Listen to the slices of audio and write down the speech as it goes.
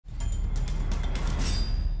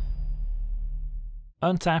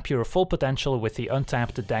Untap your full potential with the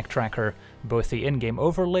Untapped Deck Tracker. Both the in-game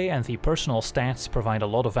overlay and the personal stats provide a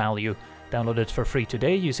lot of value. Download it for free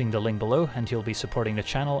today using the link below and you'll be supporting the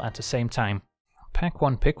channel at the same time. Pack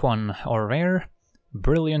 1 Pick 1, or rare,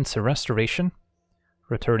 Brilliant Restoration.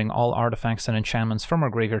 Returning all artifacts and enchantments from our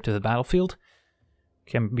graveyard to the battlefield.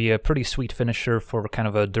 Can be a pretty sweet finisher for kind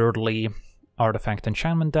of a dirtly artifact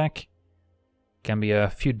enchantment deck. Can be a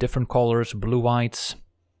few different colors, blue-whites,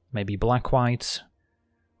 maybe black-whites,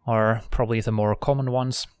 are probably the more common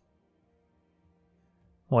ones.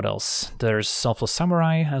 What else? There's Selfless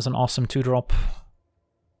Samurai as an awesome 2-drop.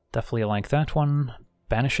 Definitely like that one.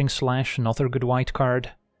 Banishing Slash, another good white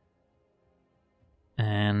card.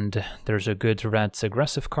 And there's a good red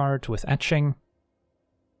aggressive card with Etching.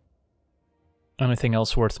 Anything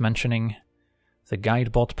else worth mentioning? The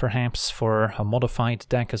Guidebot perhaps for a modified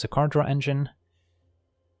deck as a card draw engine.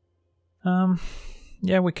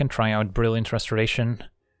 Yeah, we can try out Brilliant Restoration.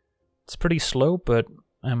 It's pretty slow, but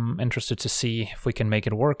I'm interested to see if we can make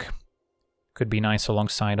it work. Could be nice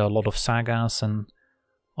alongside a lot of sagas and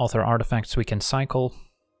other artifacts we can cycle.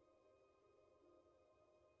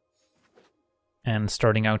 And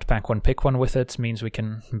starting out pack 1 pick 1 with it means we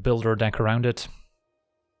can build our deck around it.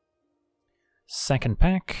 Second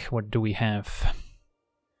pack, what do we have?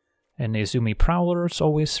 An Izumi Prowler is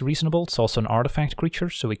always reasonable. It's also an artifact creature,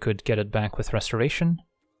 so we could get it back with Restoration.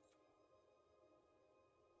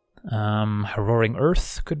 Roaring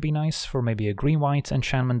Earth could be nice for maybe a green-white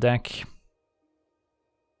enchantment deck.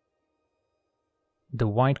 The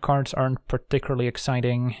white cards aren't particularly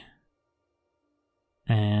exciting.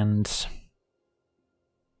 And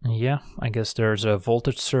yeah, I guess there's a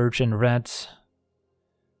Voltage Surge in red,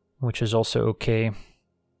 which is also okay.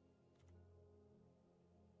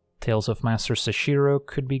 Tales of Master Seshiro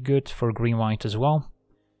could be good for green-white as well.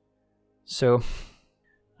 So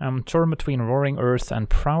I'm torn between Roaring Earth and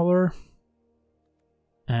Prowler,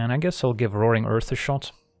 and I guess I'll give Roaring Earth a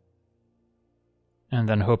shot. And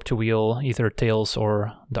then hope to wheel either Tales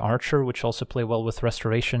or the Archer, which also play well with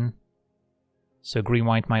Restoration. So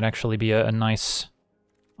green-white might actually be a nice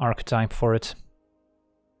archetype for it.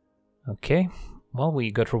 Okay, well,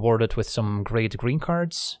 we got rewarded with some great green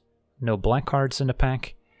cards. No black cards in the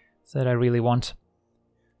pack that I really want.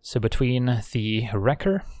 So between the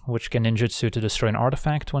Wrecker, which can ninjutsu to destroy an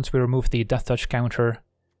artifact once we remove the Death Touch counter,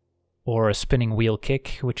 or a Spinning Wheel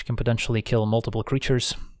Kick, which can potentially kill multiple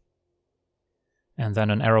creatures, and then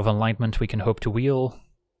an Arrow of Enlightenment we can hope to wheel,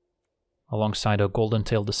 alongside a Golden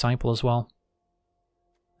Tail Disciple as well.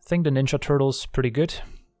 I think the Ninja Turtle's pretty good.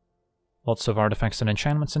 Lots of artifacts and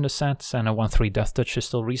enchantments in the set, and a 1/3 Death Touch is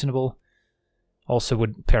still reasonable. Also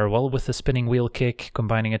would pair well with the Spinning Wheel Kick,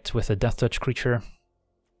 combining it with a Death Touch creature.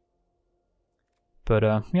 But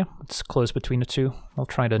yeah, it's close between the two. I'll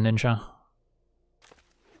try the Ninja.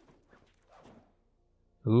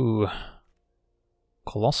 Ooh.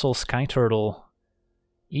 Colossal Sky Turtle.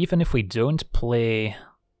 Even if we don't play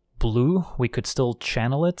blue, we could still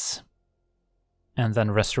channel it and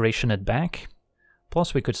then Restoration it back.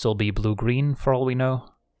 Plus we could still be blue-green for all we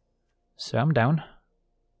know. So I'm down.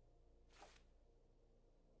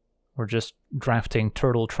 We're just drafting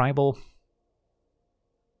Turtle Tribal.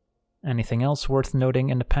 Anything else worth noting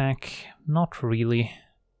in the pack? Not really.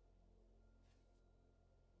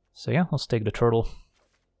 So yeah, let's take the Turtle.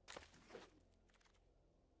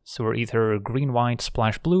 So we're either green-white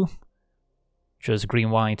splash blue, just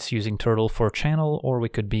green-white using Turtle for channel, or we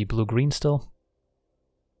could be blue-green still.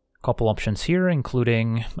 Couple options here,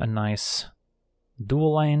 including a nice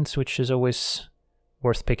dual land, which is always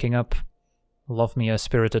worth picking up. Love me a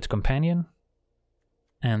Spirited Companion.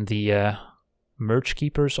 And the Merge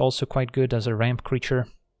Keeper's also quite good as a ramp creature.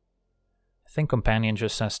 I think Companion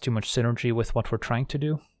just has too much synergy with what we're trying to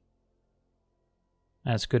do.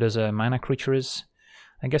 As good as a mana creature is.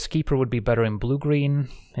 I guess Keeper would be better in blue-green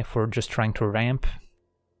if we're just trying to ramp.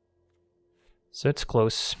 So it's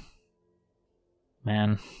close.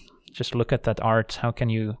 Man, just look at that art. How can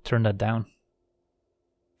you turn that down?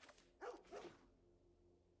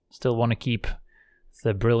 Still want to keep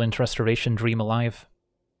the Brilliant Restoration dream alive.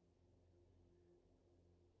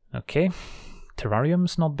 Okay,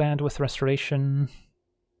 Terrarium's not bad with Restoration.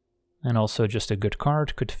 And also just a good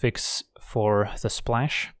card, could fix for the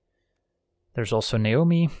splash. There's also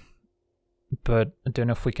Naomi, but I don't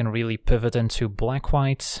know if we can really pivot into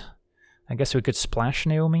black-white. I guess we could splash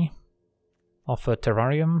Naomi off a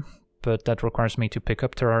Terrarium, but that requires me to pick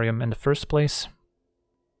up Terrarium in the first place.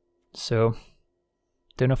 So,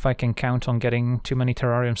 don't know if I can count on getting too many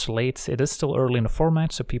Terrariums late. It is still early in the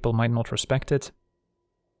format, so people might not respect it.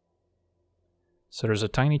 So there's a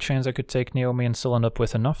tiny chance I could take Naomi and still end up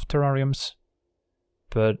with enough Terrariums.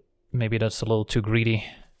 but maybe that's a little too greedy.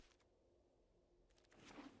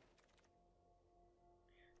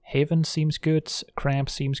 Haven seems good, Crab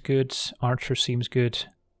seems good, Archer seems good.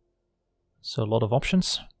 So a lot of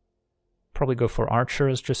options. Probably go for Archer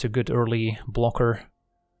as just a good early blocker.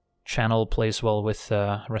 Channel plays well with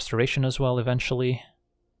Restoration as well eventually.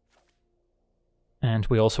 And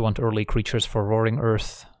we also want early creatures for Roaring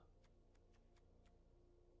Earth.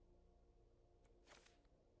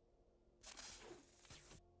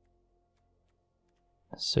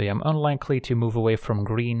 So yeah, I'm unlikely to move away from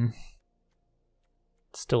green.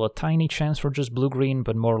 Still a tiny chance for just blue-green,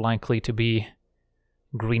 but more likely to be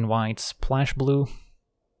green-white splash blue.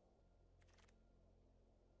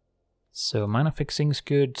 So mana fixing's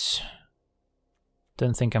good.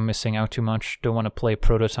 Don't think I'm missing out too much. Don't want to play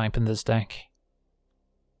Prototype in this deck.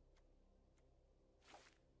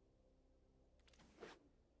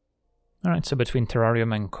 Alright, so between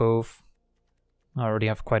Terrarium and Cove, I already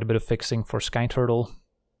have quite a bit of fixing for Sky Turtle.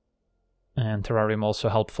 And Terrarium also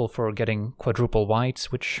helpful for getting quadruple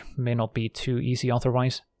whites, which may not be too easy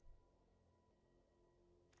otherwise.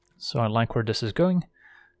 So I like where this is going.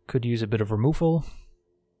 Could use a bit of removal.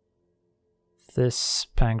 This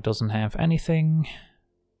pack doesn't have anything.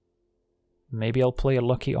 Maybe I'll play a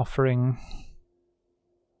Lucky Offering.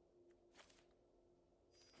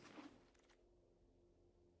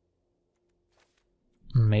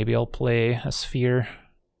 Maybe I'll play a Sphere.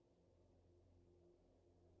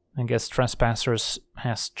 I guess Trespassers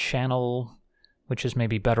has Channel, which is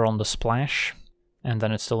maybe better on the splash, and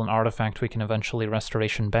then it's still an artifact we can eventually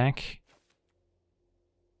Restoration back.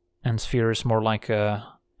 And Sphere is more like a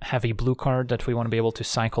heavy blue card that we want to be able to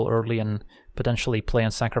cycle early and potentially play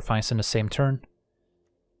and sacrifice in the same turn.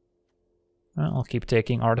 Well, I'll keep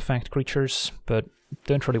taking artifact creatures, but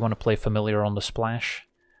don't really want to play Familiar on the splash.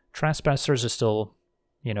 Trespassers is still,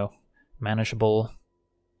 you know, manageable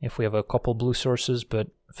if we have a couple blue sources, but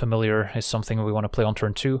Familiar is something we want to play on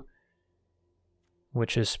turn 2,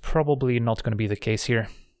 which is probably not going to be the case here.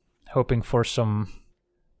 Hoping for some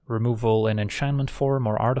removal in enchantment form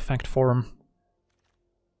or artifact form.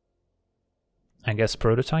 I guess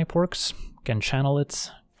Prototype works, can channel it.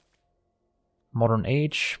 Modern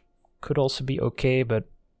Age could also be okay, but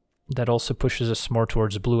that also pushes us more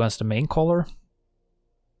towards blue as the main color.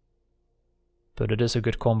 But it is a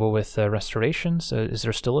good combo with Restoration, so is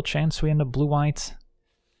there still a chance we end up blue-white?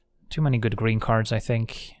 Too many good green cards, I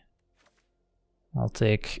think. I'll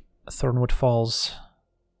take Thornwood Falls.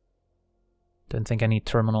 Don't think any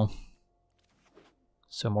Terminal.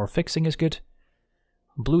 So more fixing is good.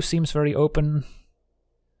 Blue seems very open.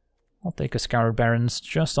 I'll take a Scoured Barrens,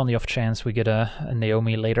 just on the off chance we get a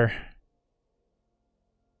Naomi later.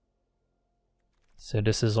 So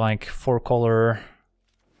this is like 4-color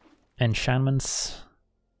enchantments.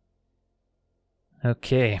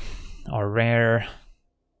 Okay, our rare,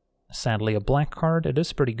 sadly a black card. It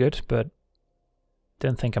is pretty good, but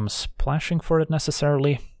don't think I'm splashing for it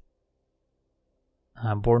necessarily.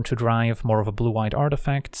 Born to Drive, more of a blue-white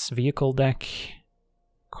artifacts, vehicle deck,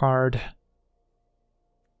 card.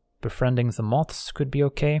 Befriending the Moths could be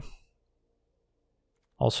okay.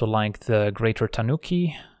 Also like the Greater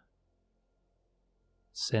Tanuki,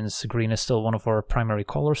 since green is still one of our primary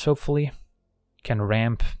colors, hopefully. Can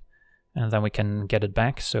ramp, and then we can get it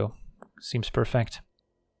back, so seems perfect.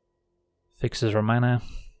 Fixes our mana,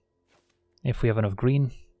 if we have enough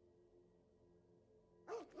green.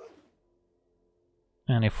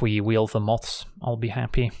 And if we wheel the Moths, I'll be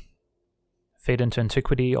happy. Fade into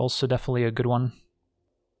Antiquity, also definitely a good one.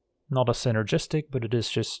 Not as synergistic, but it is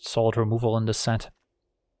just solid removal in this set.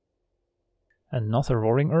 Another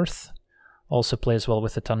Roaring Earth. Also plays well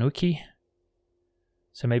with the Tanuki.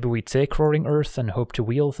 So maybe we take Roaring Earth and hope to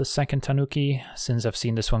wheel the second Tanuki, since I've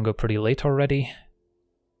seen this one go pretty late already.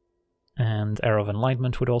 And Arrow of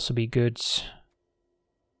Enlightenment would also be good.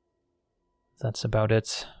 That's about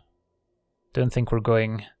it. Don't think we're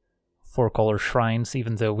going 4-color shrines,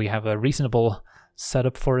 even though we have a reasonable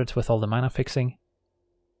setup for it with all the mana fixing.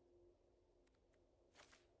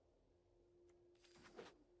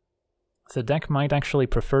 The deck might actually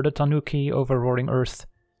prefer the Tanuki over Roaring Earth,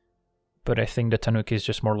 but I think the Tanuki is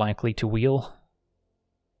just more likely to wheel,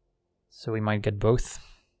 so we might get both.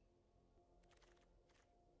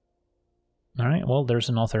 Alright, well, there's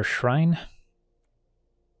another shrine.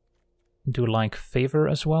 Do like Favor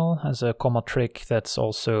as well, as a comma trick that's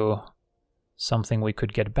also something we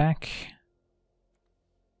could get back.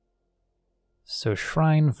 So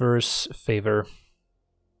Shrine versus Favor.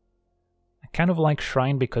 I kind of like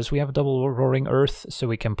Shrine because we have double Roaring Earth, so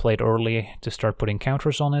we can play it early to start putting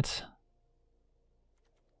counters on it.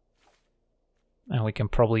 And we can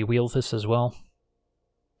probably wheel this as well.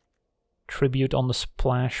 Tribute on the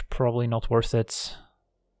splash, probably not worth it.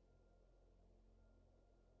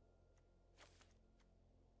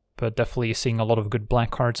 But definitely seeing a lot of good black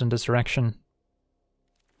cards in this direction.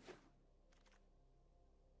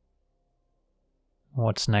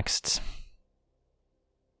 What's next?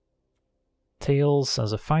 Tails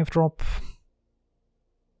as a 5-drop.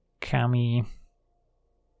 Kami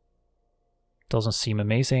doesn't seem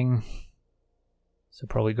amazing, so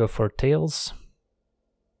probably go for Tails.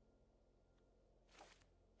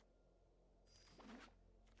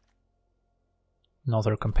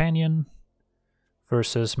 Another companion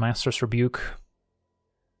versus Master's Rebuke.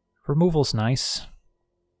 Removal's nice,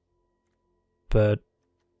 but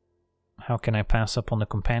how can I pass up on the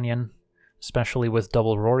companion? Especially with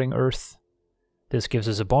double Roaring Earth. This gives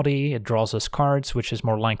us a body, it draws us cards, which is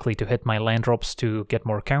more likely to hit my land drops to get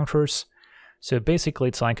more counters. So basically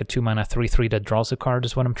it's like a 2-mana 3/3 that draws a card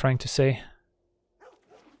is what I'm trying to say.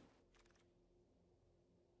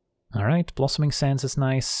 Alright, Blossoming Sands is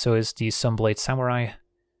nice, so is the Sunblade Samurai.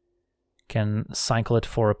 Can cycle it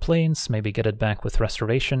for planes, maybe get it back with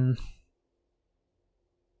Restoration.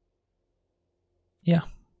 Yeah,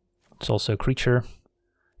 it's also a creature.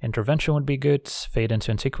 Intervention would be good, Fade into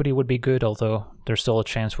Antiquity would be good, although there's still a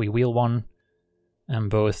chance we wheel one. And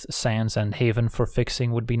both Sands and Haven for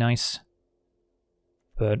fixing would be nice.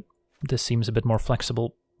 But this seems a bit more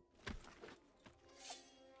flexible.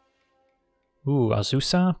 Ooh,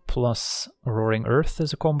 Azusa plus Roaring Earth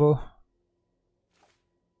is a combo.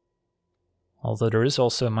 Although there is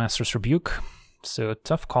also a Master's Rebuke, so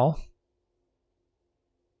tough call.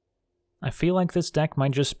 I feel like this deck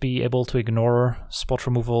might just be able to ignore spot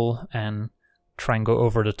removal and try and go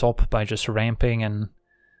over the top by just ramping and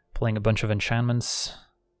playing a bunch of enchantments.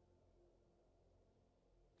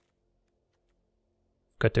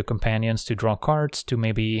 Got the companions to draw cards to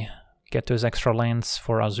maybe get those extra lands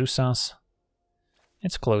for Azusas.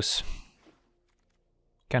 It's close.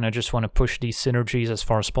 Kinda just want to push these synergies as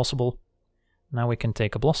far as possible. Now we can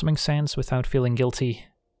take a Blossoming Sands without feeling guilty.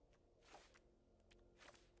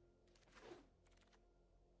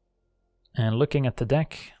 And looking at the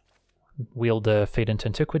deck, wield the Fade into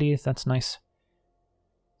Antiquity, that's nice.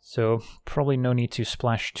 So probably no need to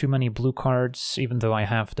splash too many blue cards, even though I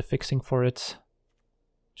have the fixing for it.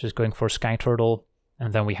 Just going for Sky Turtle,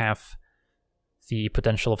 and then we have the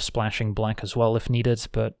potential of splashing black as well if needed,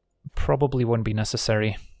 but probably won't be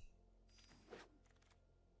necessary.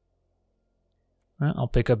 Well, I'll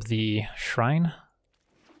pick up the Shrine.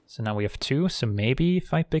 So now we have 2, so maybe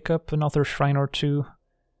if I pick up another Shrine or 2,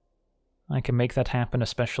 I can make that happen,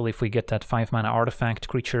 especially if we get that 5-mana artifact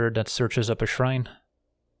creature that searches up a Shrine.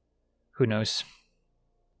 Who knows?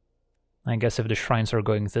 I guess if the Shrines are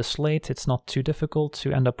going this late, it's not too difficult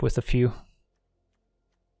to end up with a few.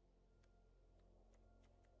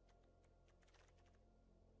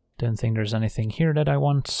 Don't think there's anything here that I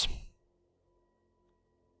want.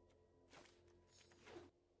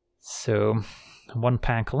 So, 1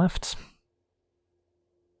 pack left.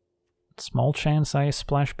 Small chance I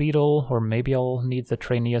splash Beetle, or maybe I'll need the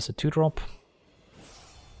Trainee as a 2-drop.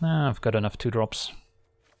 Nah, I've got enough 2-drops.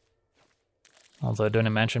 Although I don't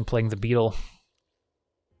imagine playing the Beetle.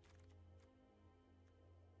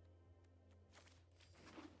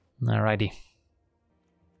 Alrighty.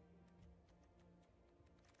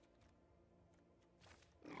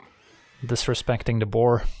 Disrespecting the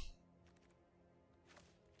boar.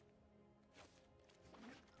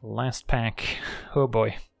 Last pack. Oh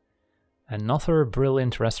boy. Another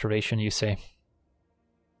brilliant restoration, you say?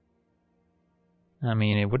 I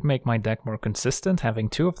mean, it would make my deck more consistent having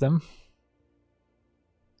 2 of them.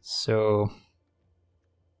 So,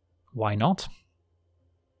 why not?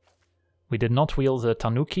 We did not wield the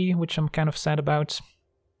Tanuki, which I'm kind of sad about,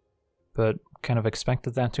 but kind of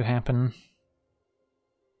expected that to happen.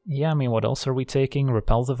 Yeah, I mean, what else are we taking?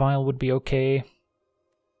 Repel the Vial would be okay.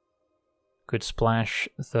 Could splash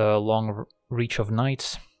the Long Reach of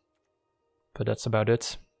Night, but that's about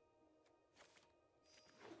it.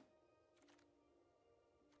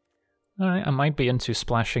 Alright, I might be into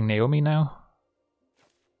splashing Naomi now.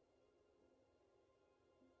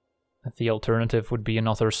 The alternative would be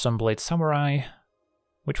another Sunblade Samurai,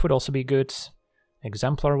 which would also be good.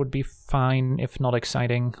 Exemplar would be fine, if not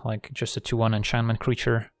exciting, like just a 2-1 enchantment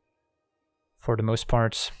creature for the most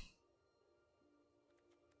part.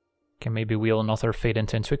 Can maybe wheel another Fade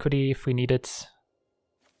into Antiquity if we need it.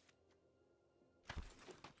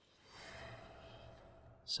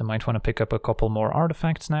 So might want to pick up a couple more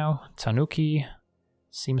artifacts now. Tanuki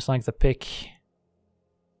seems like the pick.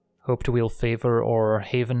 Hope to wheel Favor or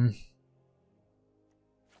Haven.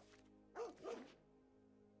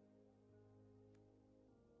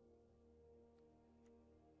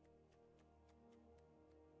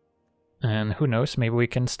 And who knows, maybe we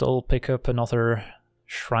can still pick up another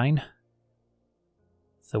shrine.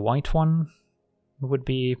 The white one would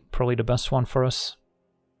be probably the best one for us.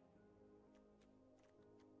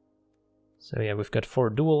 So yeah, we've got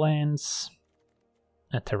 4 dual lands,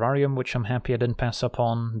 a terrarium, which I'm happy I didn't pass up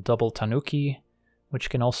on, double tanuki, which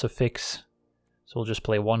can also fix. So we'll just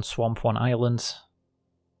play 1 swamp, 1 island.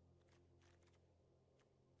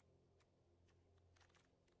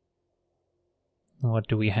 What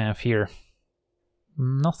do we have here?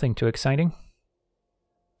 Nothing too exciting.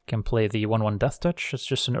 Can play the 1/1 Death Touch. It's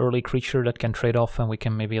just an early creature that can trade off and we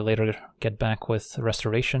can maybe later get back with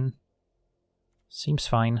Restoration. Seems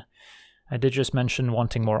fine. I did just mention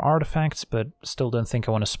wanting more artifacts, but still don't think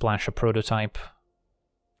I want to splash a prototype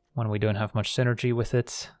when we don't have much synergy with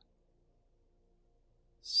it.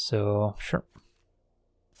 So, sure.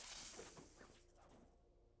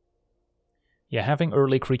 Yeah, having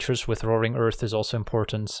early creatures with Roaring Earth is also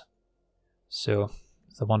important. So,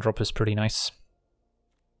 the 1-drop is pretty nice.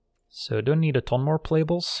 So, don't need a ton more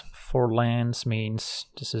playables. 4 lands means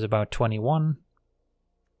this is about 21.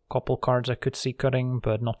 Couple cards I could see cutting,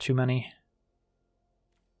 but not too many.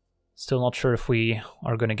 Still not sure if we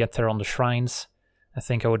are going to get there on the shrines. I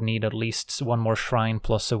think I would need at least 1 more shrine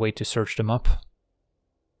plus a way to search them up.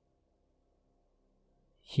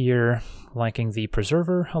 Here, liking the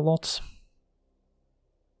Preserver a lot.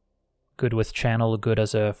 Good with Channel, good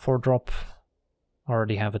as a 4-drop.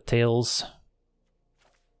 Already have a Tails.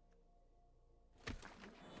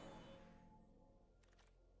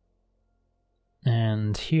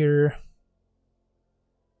 And here,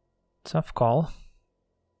 tough call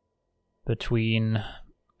between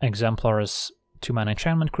Exemplar as 2-mana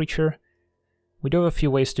enchantment creature. We do have a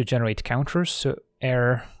few ways to generate counters, so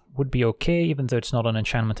Air would be okay, even though it's not an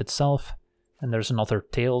enchantment itself. And there's another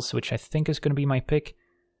Tails, which I think is going to be my pick,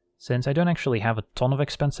 since I don't actually have a ton of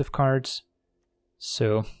expensive cards,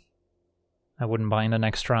 so I wouldn't mind an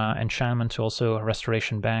extra enchantment to also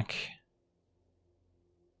Restoration back.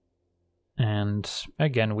 And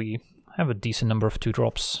again, we have a decent number of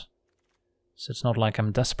 2-drops, so it's not like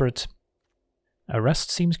I'm desperate.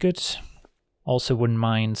 Arrest seems good. Also wouldn't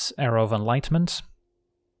mind Arrow of Enlightenment,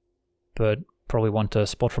 but probably want a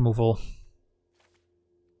spot removal.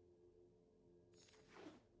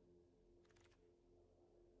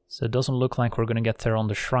 So it doesn't look like we're going to get there on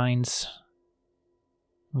the shrines,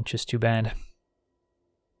 which is too bad.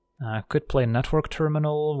 Could play Network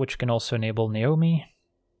Terminal, which can also enable Naomi,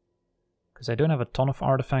 because I don't have a ton of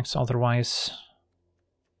artifacts otherwise.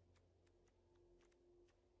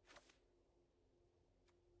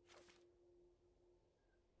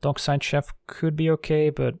 Dockside Chef could be okay,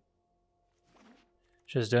 but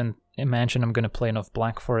just don't imagine I'm going to play enough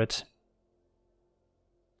black for it.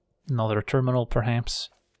 Another Terminal, perhaps.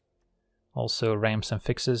 Also ramps and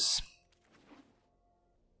fixes.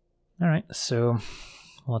 Alright, so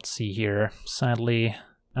let's see here. Sadly,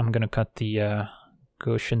 I'm going to cut the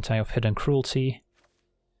Go Shintai of Hidden Cruelty.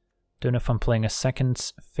 Don't know if I'm playing a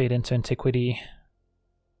second Fade into Antiquity,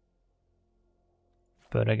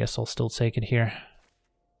 but I guess I'll still take it here.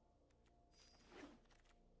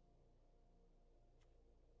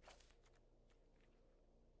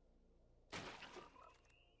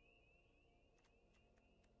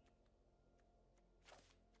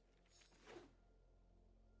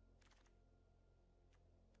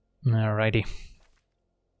 Alrighty.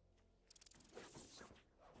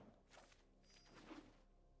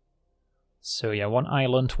 So yeah, 1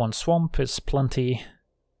 island, 1 swamp is plenty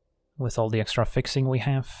with all the extra fixing we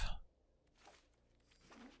have.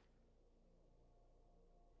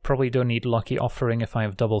 Probably don't need Lucky Offering if I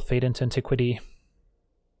have double Fade into Antiquity.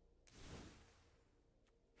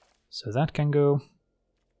 So that can go.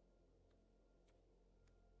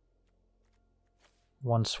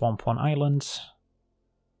 1 swamp, 1 island.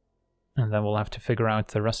 And then we'll have to figure out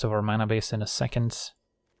the rest of our mana base in a second.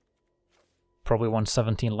 Probably want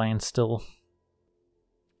 17 lands still.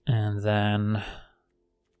 And then,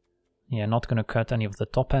 yeah, not gonna cut any of the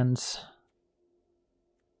top ends.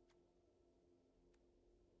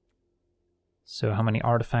 So how many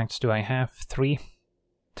artifacts do I have? 3.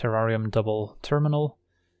 Terrarium, double Terminal.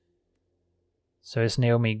 So is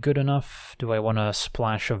Naomi good enough? Do I want to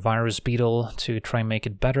splash a Virus Beetle to try and make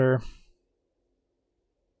it better?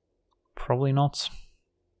 Probably not.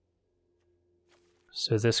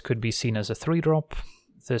 So this could be seen as a 3-drop.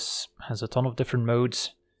 This has a ton of different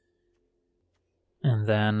modes. And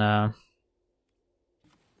then,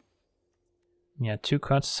 yeah, 2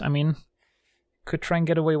 cuts. I mean, could try and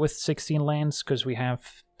get away with 16 lands, because we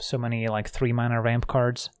have so many, like, 3-mana ramp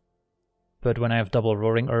cards. But when I have double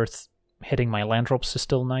Roaring Earth, hitting my land drops is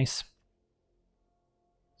still nice.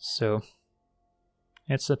 So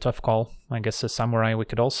It's a tough call. I guess a Samurai we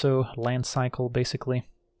could also land cycle, basically.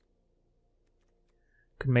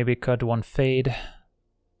 Could maybe cut one Fade.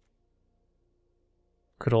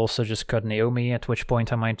 Could also just cut Naomi, at which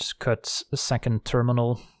point I might just cut a second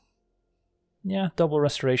Terminal. Yeah, double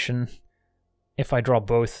Restoration. If I draw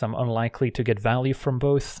both, I'm unlikely to get value from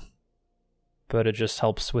both. But it just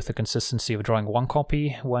helps with the consistency of drawing one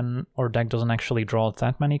copy when our deck doesn't actually draw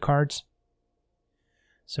that many cards.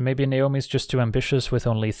 So maybe Naomi's just too ambitious with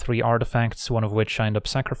only 3 artifacts, one of which I end up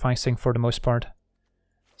sacrificing for the most part.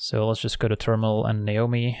 So let's just go to Terminal and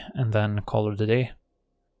Naomi, and then call it a day.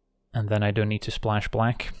 And then I don't need to splash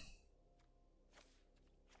black.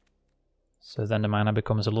 So then the mana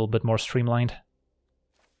becomes a little bit more streamlined.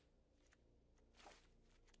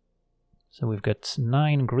 So we've got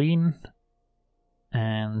 9 green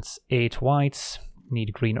and 8 whites.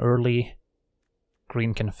 Need green early.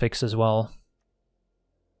 Green can fix as well.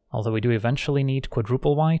 Although we do eventually need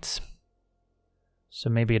quadruple whites. So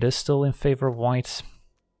maybe it is still in favor of whites.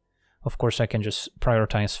 Of course I can just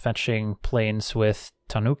prioritize fetching planes with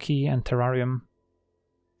Tanuki and Terrarium.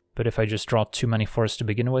 But if I just draw too many forests to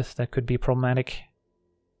begin with, that could be problematic.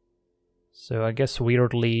 So I guess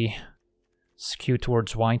weirdly skew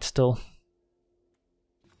towards white still.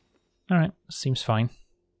 Alright, seems fine.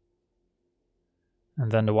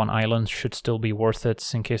 And then the one island should still be worth it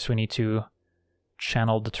in case we need to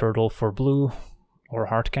channel the turtle for blue or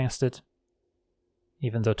hardcast it.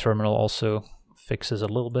 Even though Terminal also fixes a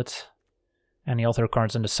little bit. Any other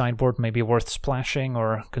cards in the sideboard may be worth splashing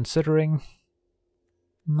or considering?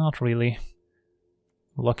 Not really.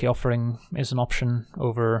 Lucky Offering is an option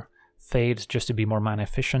over Fade just to be more mana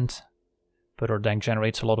efficient. But our deck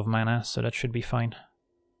generates a lot of mana, so that should be fine.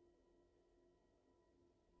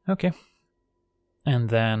 Okay. And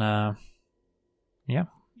then, yeah,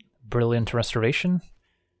 Brilliant Restoration.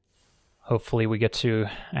 Hopefully we get to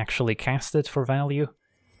actually cast it for value.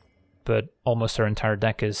 But almost our entire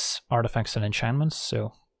deck is artifacts and enchantments,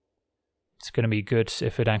 so it's going to be good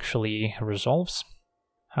if it actually resolves.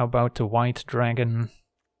 How about the White Dragon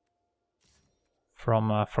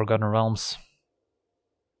from Forgotten Realms?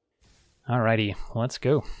 Alrighty, let's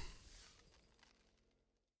go.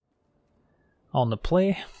 On the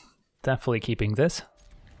play, definitely keeping this.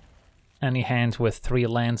 Any hand with 3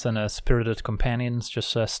 lands and a Spirited Companions,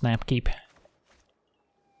 just a snap keep.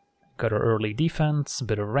 Got our early defense, a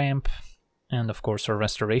bit of ramp, and of course our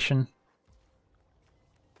restoration.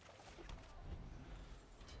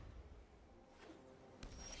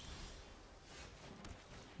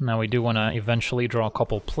 Now we do want to eventually draw a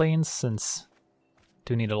couple planes, since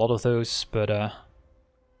do need a lot of those, but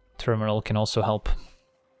Terminal can also help.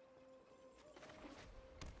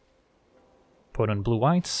 Put on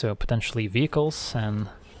blue-white, so potentially vehicles, and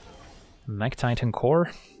Mech Titan Core.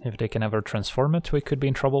 If they can ever transform it, we could be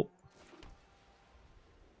in trouble.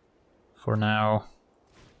 For now,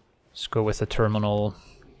 let's go with the Terminal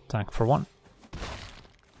attack for 1.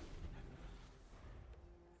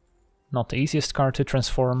 Not the easiest card to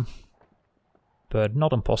transform, but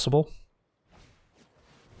not impossible.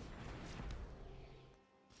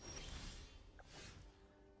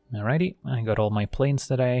 Alrighty, I got all my planes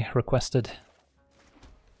that I requested.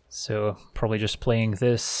 So probably just playing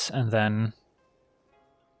this, and then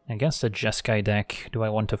against the Jeskai deck, do I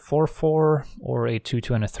want a 4-4 or a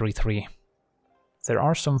 2-2 and a 3-3? There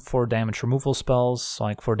are some 4 damage removal spells,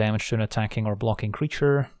 like 4 damage to an attacking or blocking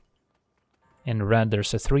creature. In red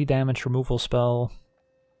there's a 3 damage removal spell.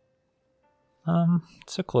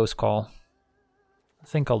 It's a close call. I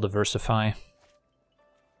think I'll diversify.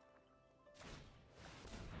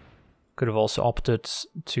 Could have also opted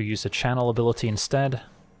to use the channel ability instead,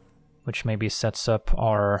 which maybe sets up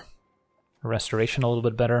our restoration a little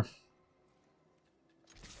bit better.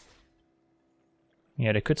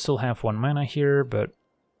 Yeah, they could still have 1 mana here, but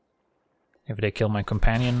if they kill my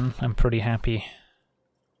companion, I'm pretty happy.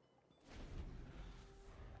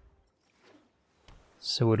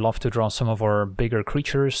 So we'd love to draw some of our bigger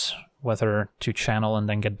creatures, whether to channel and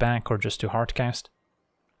then get back, or just to hardcast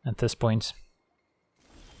at this point.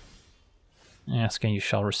 Ask and you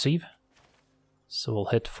shall receive. So we'll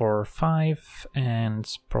hit for 5, and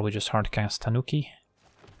probably just hardcast Tanuki.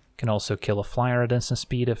 Can also kill a flyer at instant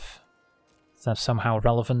speed if that's somehow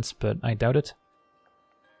relevant, but I doubt it.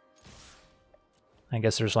 I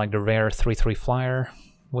guess there's like the rare 3-3 flyer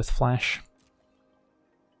with flash.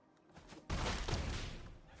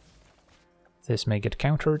 This may get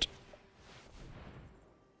countered.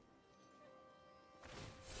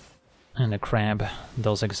 And the crab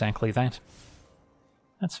does exactly that.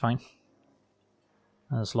 That's fine.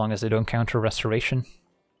 As long as they don't counter restoration.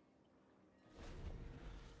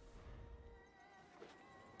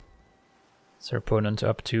 So opponent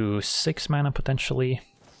up to 6 mana potentially.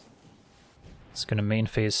 It's gonna main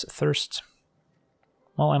phase Thirst.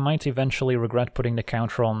 Well, I might eventually regret putting the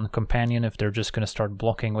counter on Companion if they're just gonna start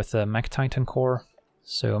blocking with the Mech Titan core.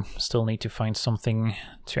 So still need to find something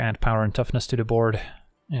to add power and toughness to the board.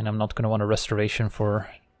 And I'm not gonna want a Restoration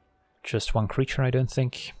for just one creature, I don't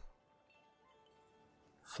think.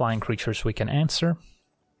 Flying creatures we can answer.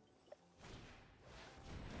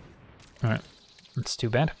 Alright, that's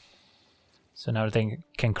too bad. So now they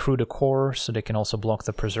can crew the core, so they can also block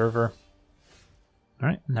the Preserver.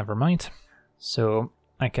 Alright, never mind. So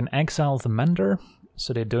I can exile the Mender,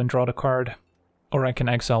 so they don't draw the card. Or I can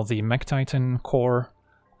exile the Mech Titan core,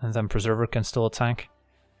 and then Preserver can still attack.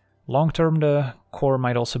 Long term, the core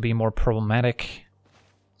might also be more problematic,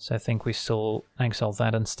 so I think we still exile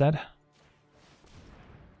that instead.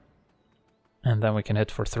 And then we can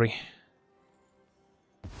hit for 3.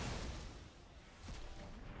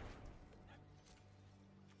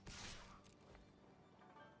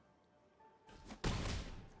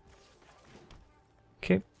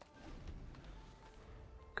 Okay.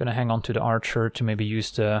 Gonna hang on to the Archer to maybe use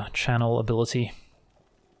the Channel ability.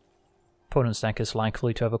 Opponent's deck is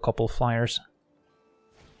likely to have a couple flyers.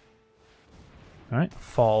 Alright,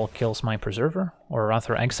 Fall kills my Preserver, or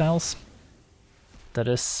rather exiles. That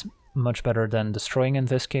is much better than destroying in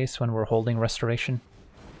this case when we're holding Restoration.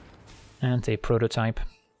 And a Prototype.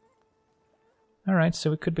 Alright, so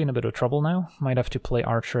we could be in a bit of trouble now. Might have to play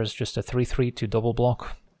Archer as just a 3/3 to double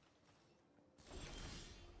block.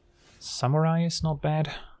 Samurai is not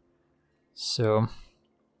bad. So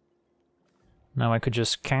now I could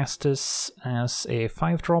just cast this as a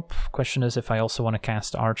 5-drop. Question is if I also want to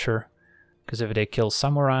cast Archer, because if they kill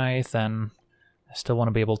Samurai, then I still want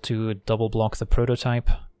to be able to double block the Prototype.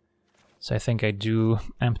 So I think I do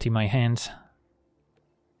empty my hand.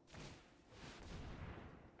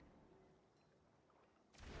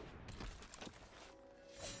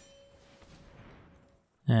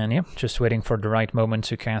 And yeah, just waiting for the right moment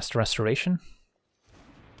to cast Restoration.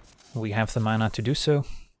 We have the mana to do so.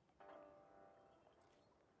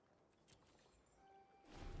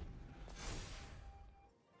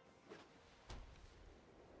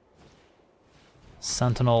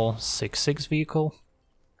 Sentinel 6/6 vehicle.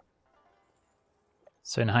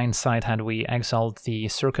 So in hindsight, had we exiled the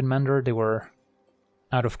Circuit Mender, they were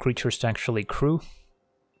out of creatures to actually crew.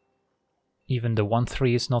 Even the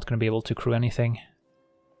 1/3 is not going to be able to crew anything.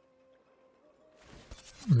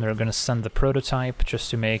 And they're going to send the Prototype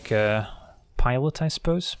just to make a pilot, I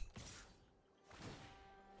suppose.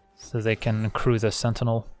 So they can crew the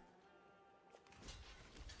Sentinel.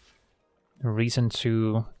 A reason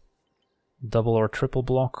to double or triple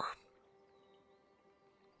block.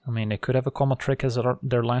 I mean, they could have a Comma Trick as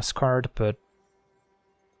their last card, but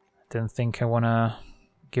I don't think I want to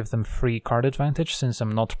give them free card advantage since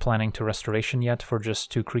I'm not planning to Restoration yet for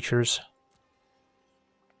just 2 creatures.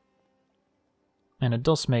 And it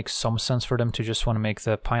does make some sense for them to just want to make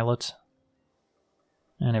the pilot.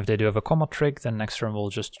 And if they do have a Comma Trick, then next turn we'll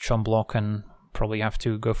just chum block and probably have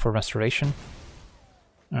to go for Restoration.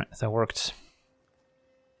 Alright, that worked.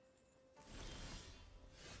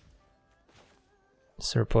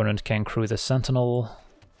 So opponent can crew the Sentinel,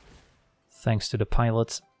 thanks to the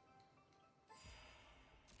pilot.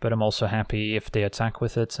 But I'm also happy if they attack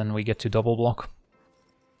with it and we get to double block.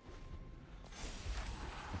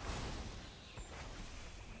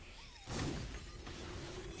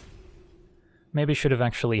 Maybe should have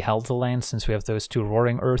actually held the land since we have those 2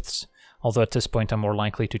 Roaring Earths, although at this point I'm more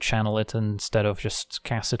likely to channel it instead of just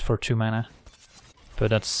cast it for 2 mana.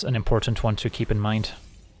 But that's an important one to keep in mind.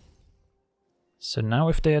 So now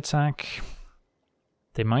if they attack,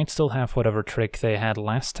 they might still have whatever trick they had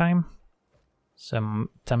last time. So I'm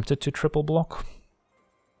tempted to triple block.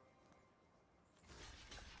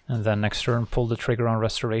 And then next turn pull the trigger on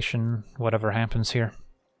Restoration, whatever happens here.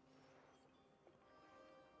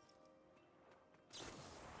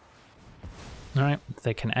 Alright,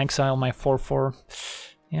 they can exile my 4/4.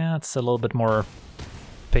 Yeah, it's a little bit more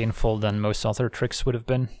painful than most other tricks would have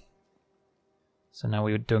been. So now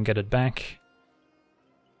we don't get it back.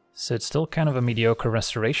 So it's still kind of a mediocre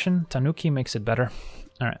Restoration. Tanuki makes it better.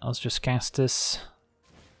 Alright, let's just cast this.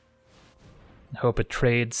 Hope it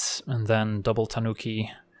trades, and then double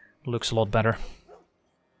Tanuki looks a lot better.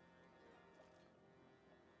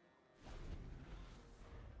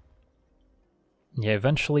 Yeah,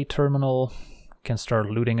 eventually Terminal can start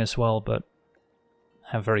looting as well, but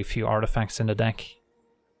have very few artifacts in the deck.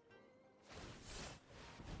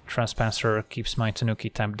 Trespasser keeps my Tanuki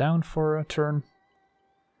tapped down for a turn.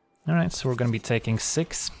 Alright, so we're going to be taking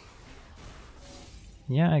 6.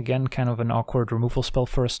 Yeah, again, kind of an awkward removal spell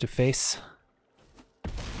for us to face.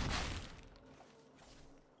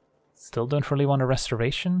 Still don't really want a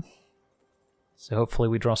restoration, so hopefully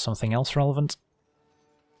we draw something else relevant.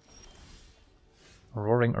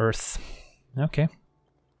 Roaring Earth. Okay.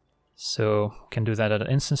 So, can do that at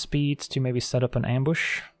instant speed to maybe set up an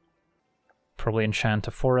ambush. Probably enchant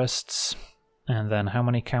the forests. And then how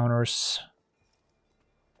many counters?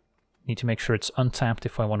 Need to make sure it's untapped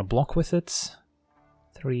if I want to block with it.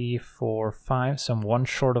 3, 4, 5. So I'm one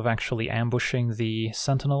short of actually ambushing the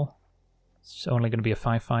Sentinel. It's only going to be a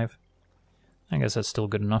 5/5. I guess that's still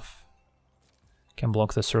good enough. Can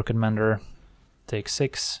block the Circuit Mender. Take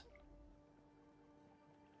 6.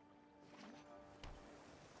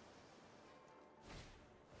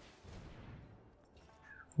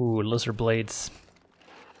 Ooh, Lizard Blades.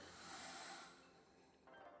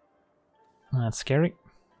 That's scary.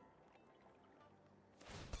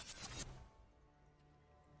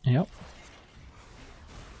 Yep.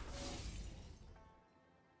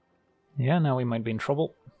 Yeah, now we might be in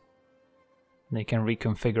trouble. They can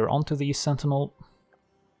reconfigure onto the Sentinel.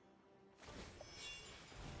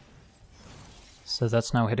 So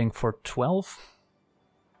that's now hitting for 12.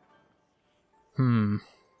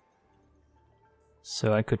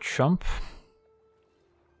 So I could jump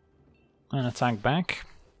and attack back.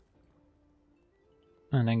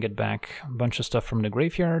 And then get back a bunch of stuff from the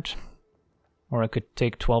graveyard. Or I could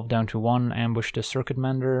take 12 down to 1, ambush the Circuit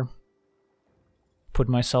Mender. Put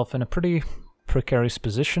myself in a pretty precarious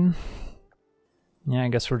position. Yeah, I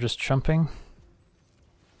guess we're just jumping.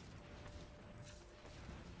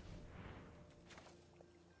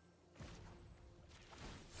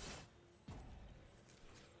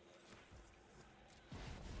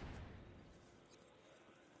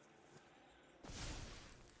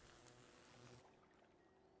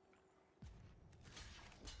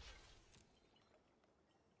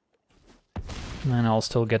 And I'll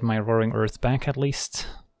still get my Roaring Earth back at least.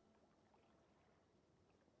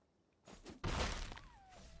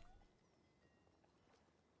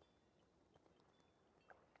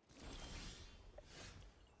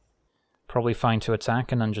 Probably fine to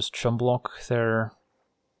attack and then just chum block their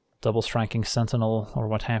double striking Sentinel or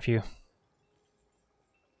what have you.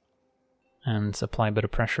 And apply a bit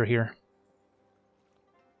of pressure here.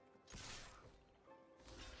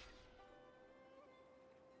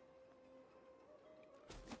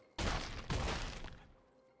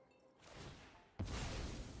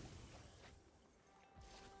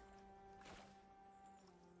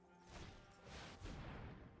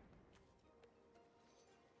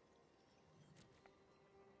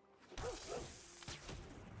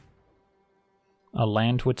 A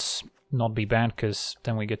land would not be bad, because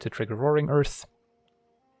then we get to trigger Roaring Earth.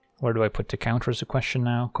 Where do I put the counter is a question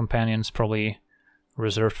now. Companion's probably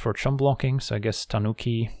reserved for chum blocking, so I guess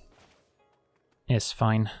Tanuki is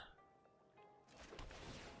fine.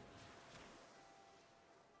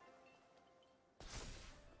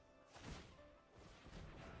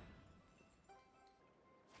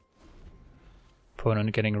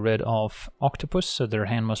 Opponent getting rid of Octopus, so their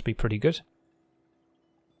hand must be pretty good.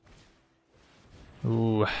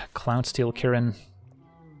 Ooh, Cloudsteel Kirin.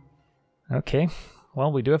 Okay,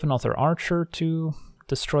 well, we do have another archer to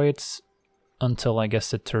destroy it until I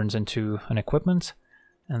guess it turns into an equipment,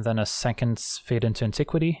 and then a second Fade into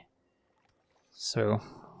Antiquity. So,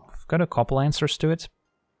 I've got a couple answers to it.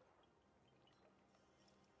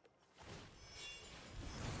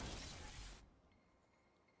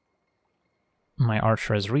 My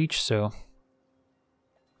archer has reach, so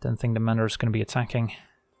don't think the Mender is going to be attacking.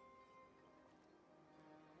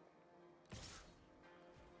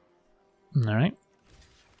 Alright.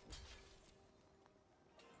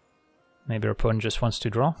 Maybe our opponent just wants to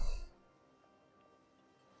draw.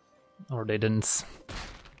 Or they didn't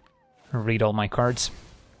read all my cards.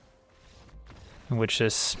 Which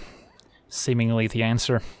is seemingly the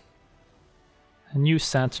answer. A new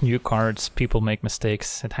set, new cards, people make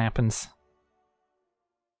mistakes, it happens.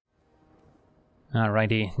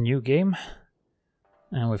 Alrighty, new game.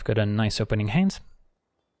 And we've got a nice opening hand.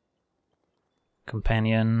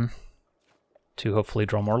 Companion to hopefully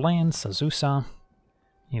draw more lands, Azusa,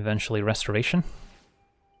 eventually Restoration.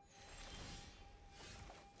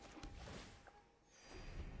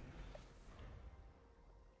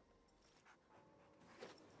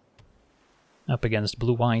 Up against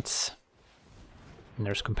blue-whites, and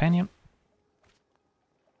there's Companion.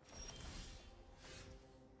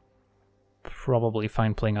 Probably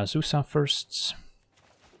fine playing Azusa first.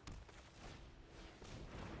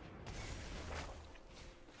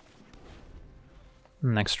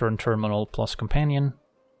 Next turn Terminal plus Companion.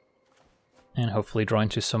 And hopefully draw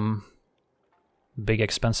into some big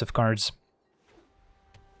expensive cards.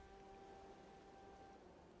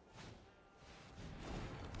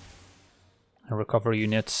 Recover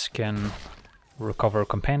units can recover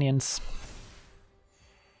companions.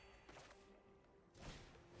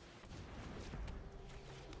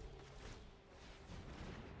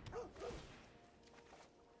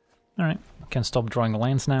 Alright, can stop drawing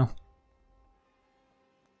lands now.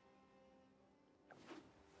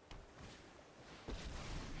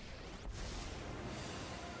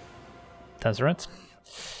 Tezzeret.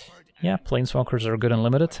 Yeah, Planeswalkers are good and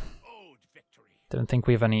limited. Don't think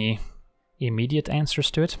we have any immediate answers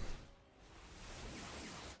to it.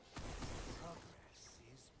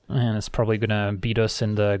 And it's probably gonna beat us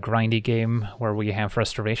in the grindy game where we have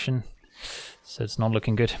Restoration. So it's not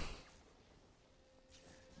looking good.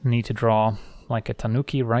 Need to draw like a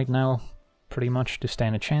Tanuki right now, pretty much, to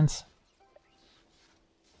stand a chance.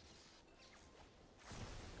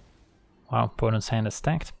 Wow, opponent's hand is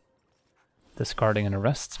stacked. Discarding an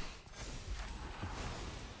arrest.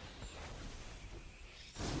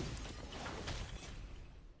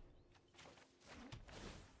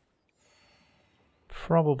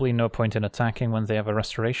 Probably no point in attacking when they have a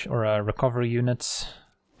restoration or a recovery unit,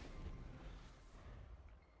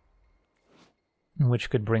 which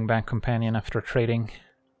could bring back companion after trading.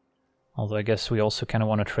 Although I guess we also kind of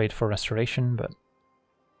want to trade for restoration, but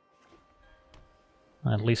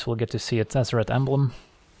at least we'll get to see a Tezzeret emblem.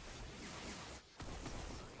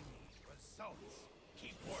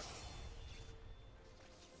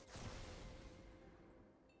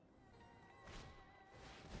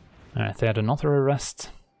 Alright, they had another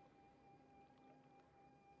arrest.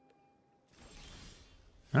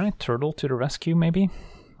 Alright, Turtle to the rescue, maybe?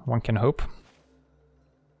 One can hope.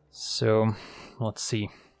 So, let's see.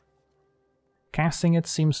 Casting it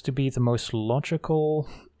seems to be the most logical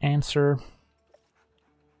answer.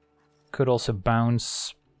 Could also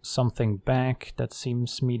bounce something back that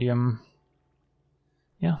seems medium.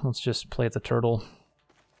 Yeah, let's just play the Turtle.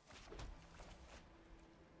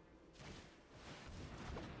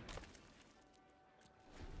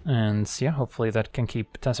 And yeah, hopefully that can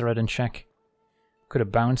keep Tezzeret in check. Could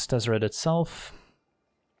have bounced Tezzeret itself.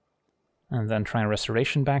 And then try and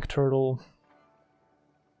Restoration back Turtle.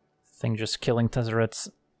 I think just killing Tezzeret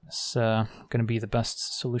is gonna be the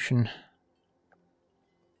best solution.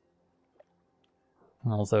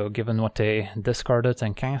 Although, given what they discarded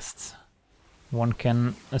and cast, one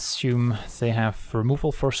can assume they have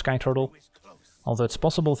removal for Sky Turtle. Although it's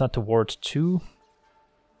possible that the Ward 2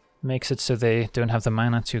 makes it so they don't have the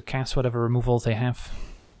mana to cast whatever removal they have.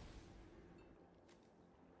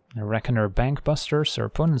 A Reckoner Bankbuster, so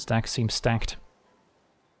opponent's deck seems stacked.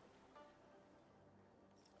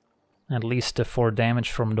 At least the 4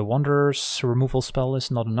 damage from the Wanderer's removal spell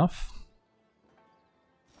is not enough.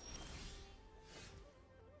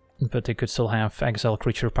 But they could still have exile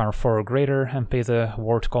creature power 4 or greater and pay the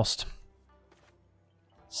ward cost.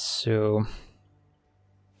 So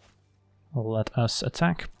let us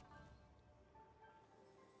attack.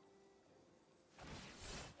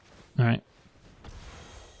 Alright.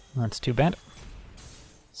 That's too bad.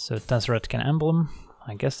 So Tezzeret can emblem.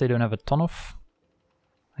 I guess they don't have a ton of...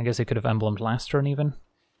 I guess they could have emblemed last turn even.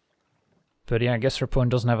 But yeah, I guess their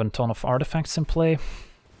opponent doesn't have a ton of artifacts in play.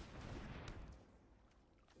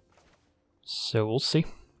 So we'll see.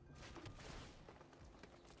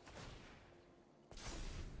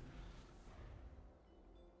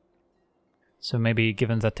 So maybe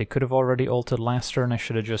given that they could have already ulted last turn, I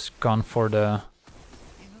should have just gone for the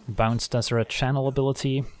Bounce Tezzeret channel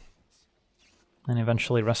ability and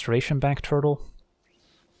eventually Restoration back Turtle.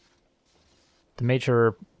 The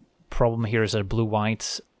major problem here is that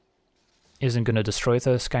blue-white isn't going to destroy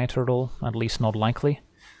the Sky Turtle, at least not likely.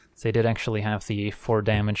 They did actually have the 4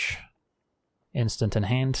 damage instant in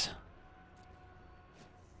hand.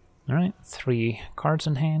 Alright, 3 cards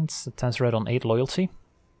in hand, Tezzeret on 8 loyalty.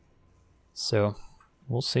 So,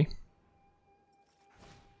 we'll see.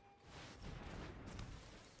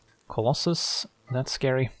 Colossus, that's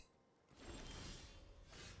scary.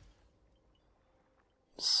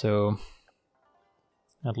 So,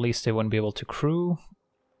 at least they wouldn't be able to crew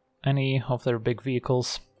any of their big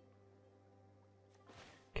vehicles.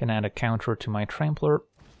 Can add a counter to my Trampler.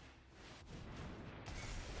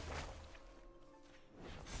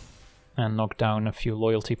 And knock down a few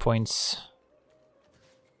loyalty points.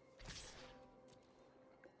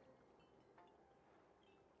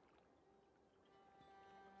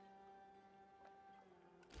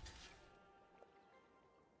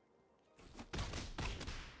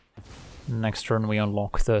 Next turn we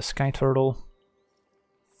unlock the Sky Turtle.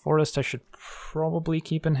 Forest I should probably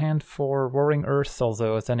keep in hand for Roaring Earth,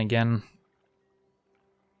 although then again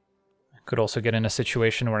I could also get in a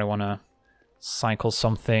situation where I want to cycle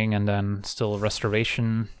something and then still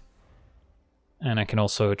Restoration. And I can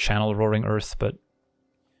also channel Roaring Earth, but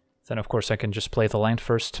then of course I can just play the land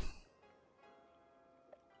first.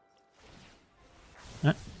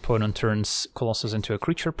 Opponent turns Colossus into a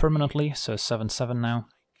creature permanently, so 7/7 now.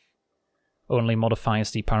 Only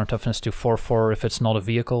modifies the power toughness to 4/4 if it's not a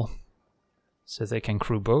vehicle, so they can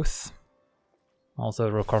crew both. Although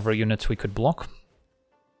recovery units we could block.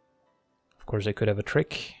 Of course they could have a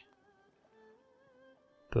trick,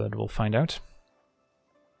 but we'll find out.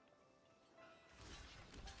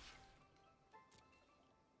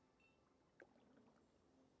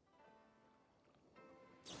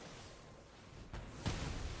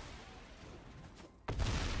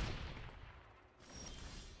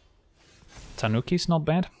 Tanuki's not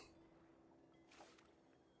bad.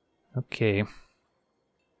 Okay.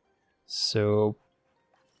 So,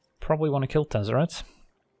 probably want to kill Tezzeret.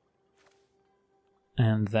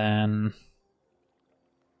 And then...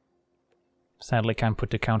 sadly can't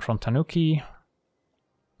put the counter on Tanuki.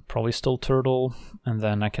 Probably still Turtle. And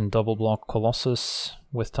then I can double block Colossus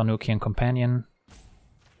with Tanuki and Companion.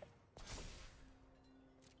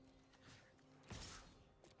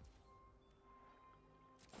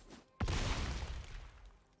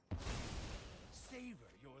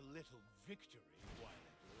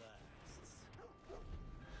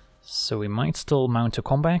 So we might still mount a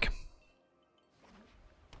comeback.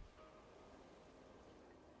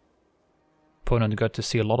 Opponent got to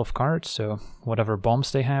see a lot of cards, so whatever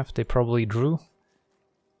bombs they have, they probably drew.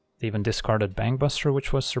 They even discarded Bankbuster,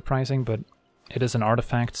 which was surprising, but it is an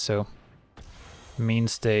artifact, so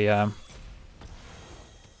means they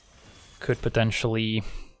could potentially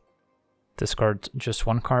discard just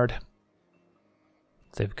one card.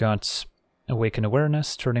 They've got Awaken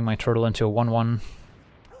Awareness, turning my turtle into a 1/1.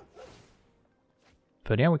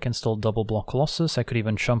 But yeah, we can still double block Colossus. I could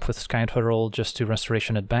even jump with Sky Turtle just to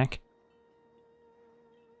restoration it back.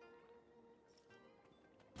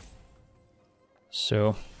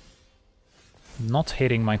 So, not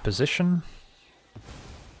hating my position.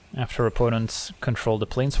 After opponents controlled the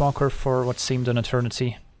Planeswalker for what seemed an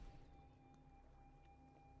eternity.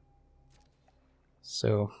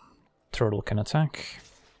 So, Turtle can attack.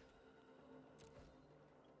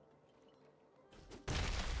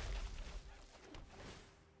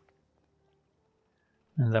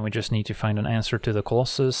 And then we just need to find an answer to the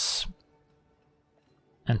Colossus.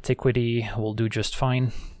 Antiquity will do just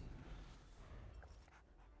fine.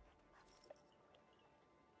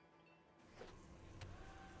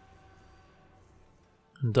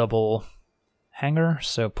 Double Hanger,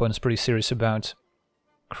 so opponent's pretty serious about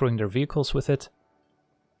crewing their vehicles with it.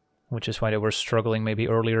 Which is why they were struggling maybe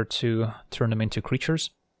earlier to turn them into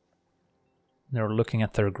creatures. They're looking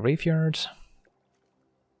at their graveyard.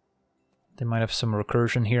 They might have some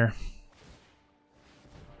recursion here.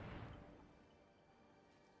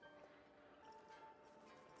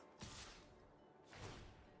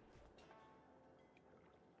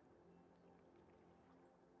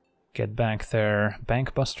 Get back their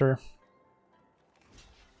Bankbuster.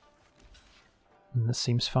 And this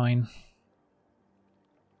seems fine.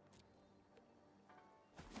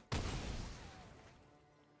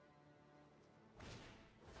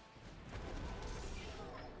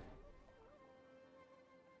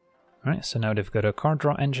 Alright, so now they've got a card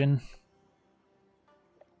draw engine.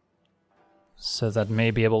 So that may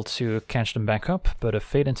be able to catch them back up, but a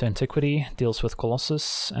Fade into Antiquity deals with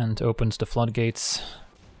Colossus and opens the floodgates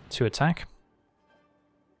to attack.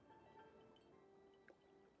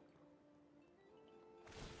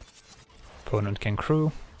 Opponent can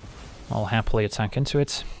crew. I'll happily attack into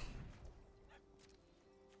it.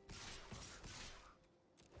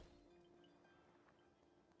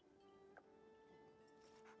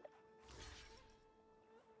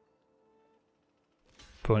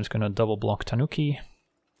 Opponent's gonna double block Tanuki.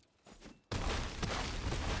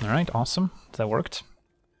 Alright, awesome. That worked.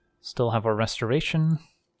 Still have our restoration.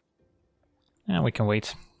 And we can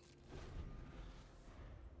wait.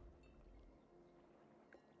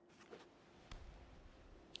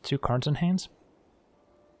 Two cards in hands.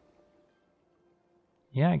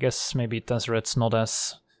 Yeah, I guess maybe Tezzeret's not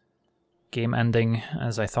as game-ending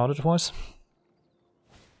as I thought it was.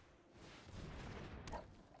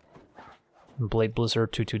 Blade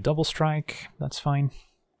Blizzard 2/2 double strike, that's fine.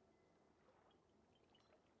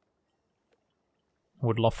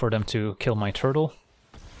 Would love for them to kill my turtle.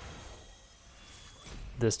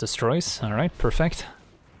 This destroys, alright, perfect.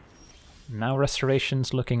 Now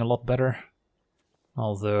restoration's looking a lot better.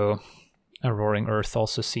 Although a Roaring Earth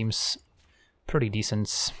also seems pretty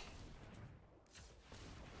decent.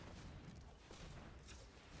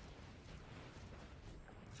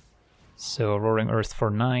 So Roaring Earth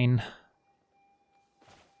for 9.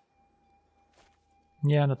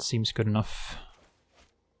 Yeah, that seems good enough.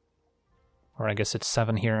 Or I guess it's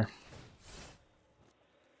 7 here.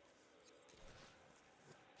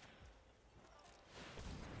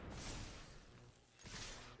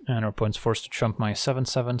 And our opponent's forced to trump my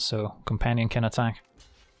 7/7, so companion can attack.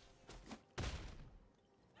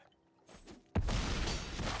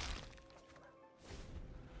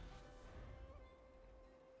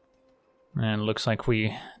 And looks like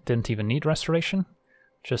we didn't even need restoration.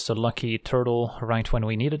 Just a lucky turtle right when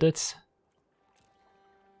we needed it.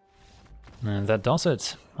 And that does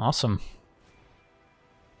it. Awesome.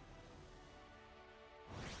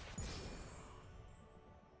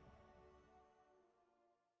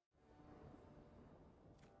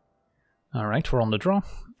 Alright, we're on the draw.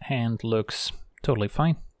 Hand looks totally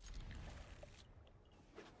fine.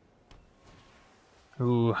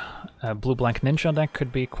 Ooh, a blue-black ninja deck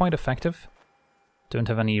could be quite effective. Don't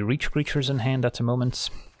have any reach creatures in hand at the moment.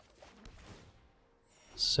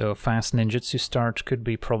 So fast ninjutsu start could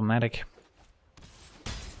be problematic.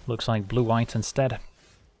 Looks like blue-white instead.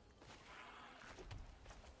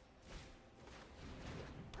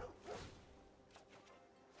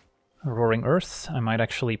 Roaring Earth, I might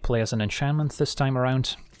actually play as an enchantment this time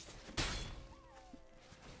around.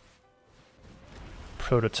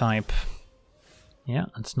 Prototype. Yeah,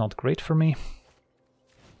 it's not great for me.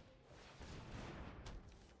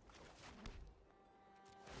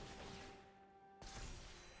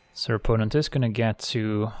 So opponent is going to get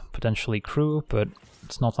to potentially crew, but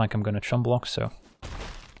it's not like I'm going to chum block, so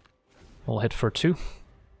we'll hit for 2.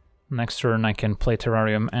 Next turn I can play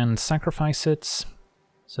Terrarium and sacrifice it.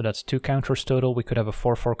 So that's 2 counters total. We could have a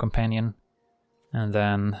 4/4 companion. And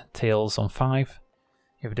then tails on 5.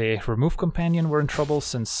 If they remove companion, we're in trouble,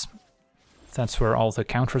 since that's where all the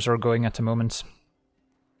counters are going at the moment.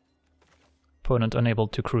 Opponent unable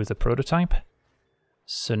to crew the prototype.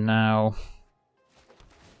 So now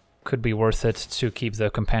could be worth it to keep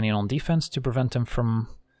the companion on defense to prevent them from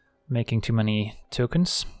making too many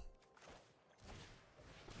tokens.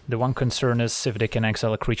 The one concern is if they can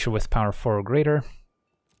exile a creature with power 4 or greater,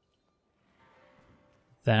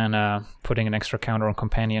 then putting an extra counter on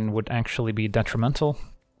companion would actually be detrimental.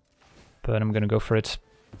 But I'm gonna go for it.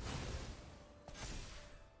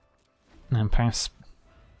 And pass.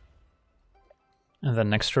 And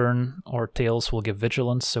then next turn, our tails will give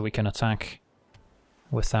vigilance, so we can attack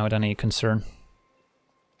without any concern.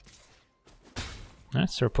 Alright,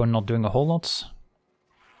 so our opponent not doing a whole lot. So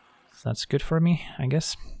that's good for me, I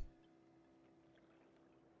guess.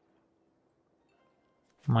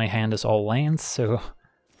 My hand is all lands, so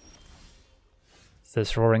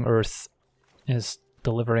this Roaring Earth is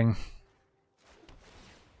delivering.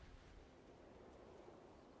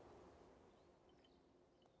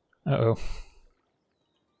 Uh-oh.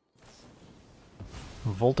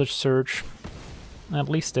 Voltage Surge. At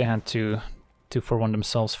least they had to 2-for-1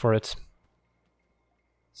 themselves for it.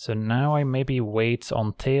 So now I maybe wait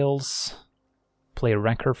on tails, play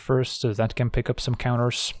Wrecker first so that can pick up some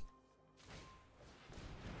counters.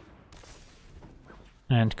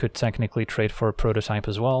 And could technically trade for a prototype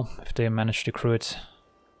as well, if they manage to crew it.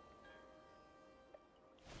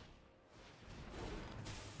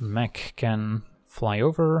 Mech can fly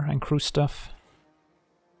over and crew stuff.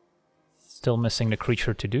 Still missing the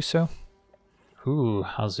creature to do so. Ooh,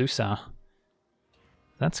 Azusa.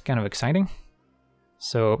 That's kind of exciting.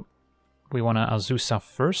 So we want to Azusa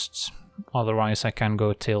first, otherwise I can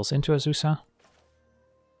go tails into Azusa.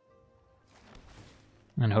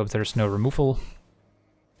 And hope there's no removal.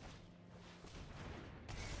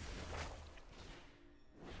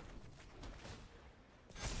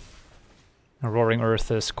 A Roaring Earth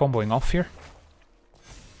is comboing off here.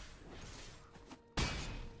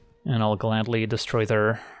 And I'll gladly destroy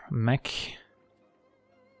their mech.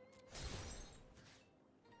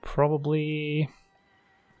 Probably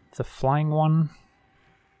the flying one.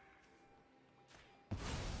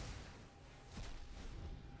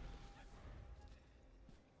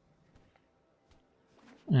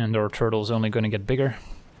 And our turtle's only going to get bigger.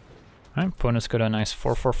 Alright, opponent's got a nice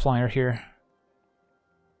 4/4 flyer here.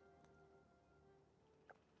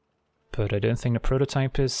 But I don't think the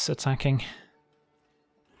prototype is attacking.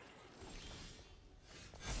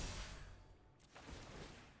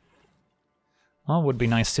 Well, it would be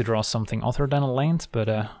nice to draw something other than a land, but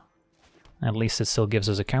at least it still gives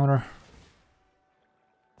us a counter.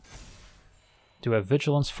 Do have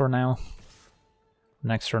vigilance for now.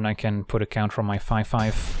 Next turn I can put a counter on my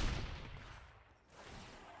 5/5.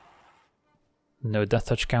 No death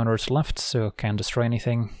touch counters left, so can't destroy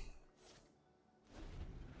anything.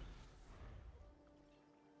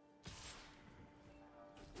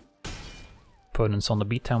 Opponent's on the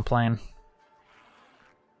beatdown plan.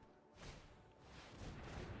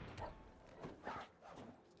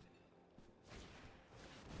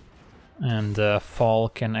 And Fall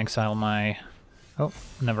can exile my... Oh,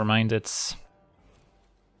 never mind, it's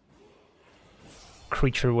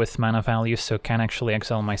creature with mana value, so can actually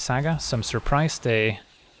exile my Saga. So I'm surprised they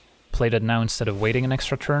played it now instead of waiting an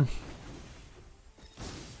extra turn.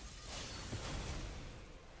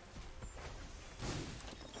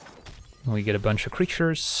 We get a bunch of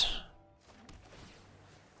creatures.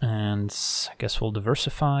 And I guess we'll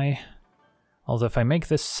diversify. Although if I make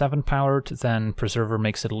this 7-powered, then Preserver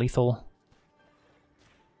makes it lethal.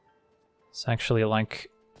 So actually I like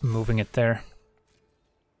moving it there.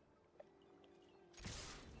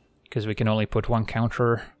 Because we can only put one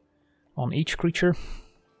counter on each creature.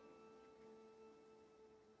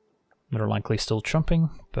 They're likely still chumping,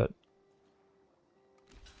 but...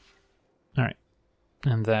 Alright.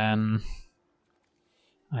 And then...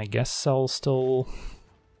 I guess I'll still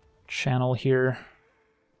channel here.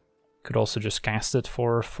 Could also just cast it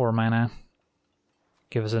for 4 mana.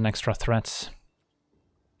 Give us an extra threat.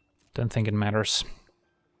 Don't think it matters.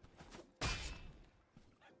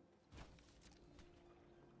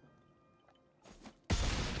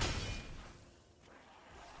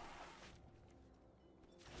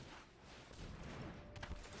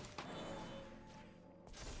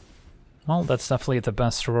 Well, that's definitely the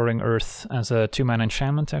best Roaring Earth as a 2-mana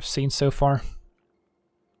enchantment I've seen so far.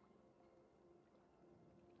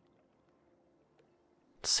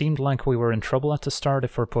 It seemed like we were in trouble at the start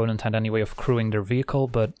if our opponent had any way of crewing their vehicle,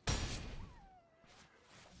 but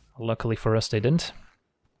luckily for us they didn't.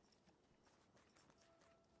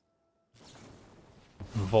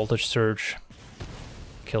 Voltage Surge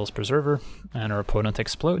kills Preserver, and our opponent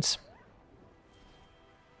explodes.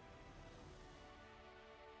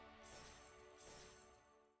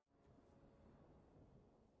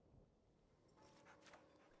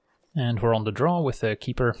 And we're on the draw with a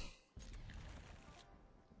Keeper.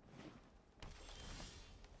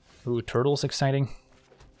 Ooh, Turtle's exciting.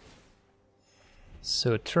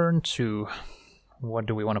 So turn 2, what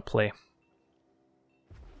do we want to play?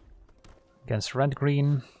 Against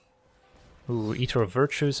red-green. Ooh, Eater of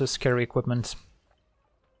Virtues is scary equipment.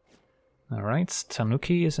 Alright,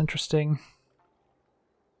 Tanuki is interesting.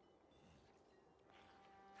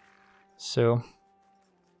 So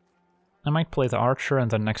I might play the Archer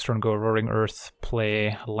and then next turn go Roaring Earth,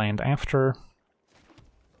 play land after.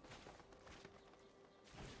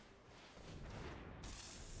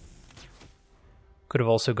 Could have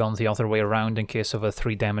also gone the other way around in case of a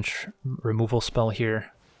 3 damage removal spell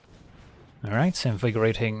here. Alright,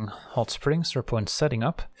 Invigorating Hot Springs, our opponent's setting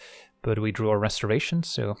up, but we drew our Restoration,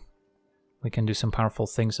 so we can do some powerful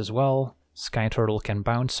things as well. Sky Turtle can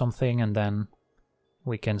bounce something, and then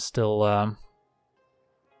we can still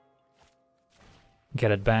get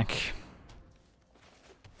it back.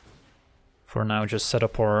 For now, just set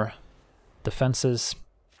up our defenses.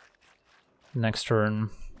 Next turn,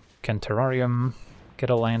 can Terrarium, get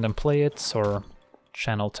a land and play it, or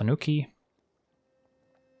channel Tanuki.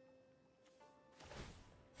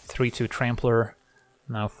 3-2 Trampler,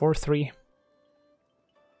 now 4-3.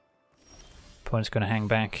 Opponent's gonna hang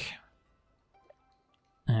back.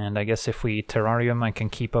 And I guess if we Terrarium, I can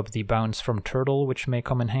keep up the bounce from Turtle, which may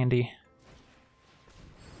come in handy.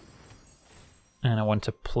 And I want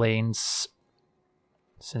to Plains,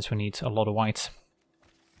 since we need a lot of white.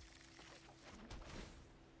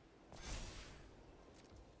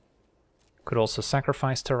 Could also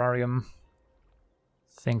sacrifice Terrarium.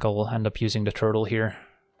 Think I'll end up using the Turtle here.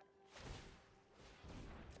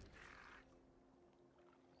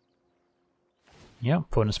 Yeah,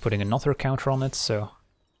 opponent's putting another counter on it, so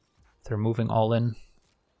they're moving all in.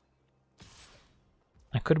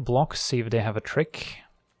 I could block, see if they have a trick.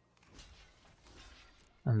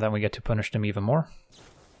 And then we get to punish them even more.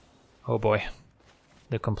 Oh boy.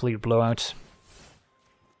 The complete blowout.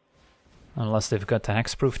 Unless they've got the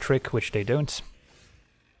hexproof trick, which they don't.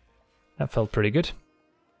 That felt pretty good.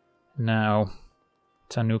 Now,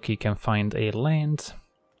 Tanuki can find a land.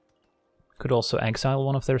 Could also exile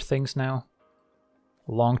one of their things now.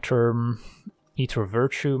 Long term, Eater of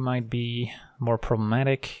Virtue might be more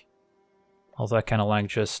problematic. Although I kind of like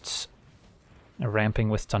just ramping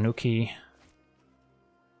with Tanuki.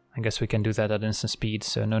 I guess we can do that at instant speed,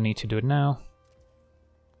 so no need to do it now.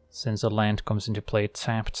 Since the land comes into play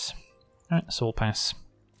tapped. Alright, so we'll pass.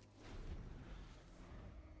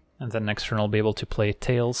 And then next turn I'll be able to play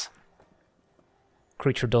Tails.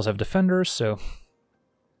 Creature does have Defenders, so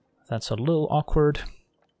that's a little awkward.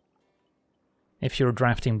 If you're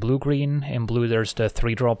drafting blue-green, in blue there's the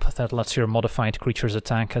 3-drop that lets your modified creatures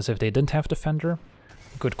attack as if they didn't have Defender.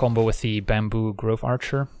 Good combo with the Bamboo Grove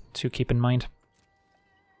Archer to keep in mind.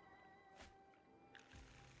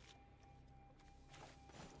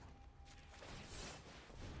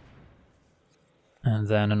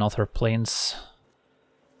 then another plains.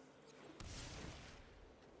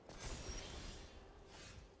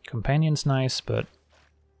 Companion's nice, but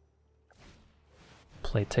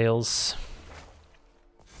play Tails.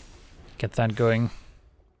 Get that going.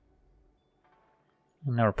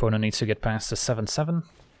 And our opponent needs to get past the 7/7.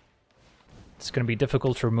 It's going to be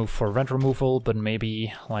difficult to remove for red removal, but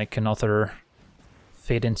maybe like another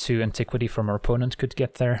Fade into Antiquity from our opponent could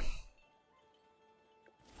get there.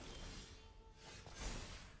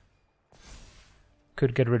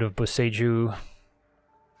 Could get rid of Boseiju,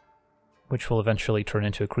 which will eventually turn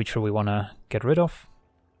into a creature we want to get rid of.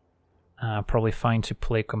 Probably fine to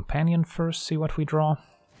play Companion first, see what we draw.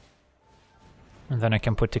 And then I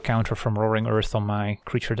can put the counter from Roaring Earth on my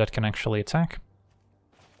creature that can actually attack.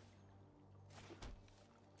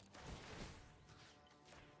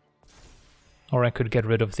 Or I could get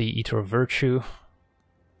rid of the Eater of Virtue.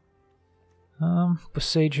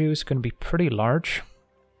 Boseiju is going to be pretty large.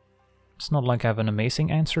 It's not like I have an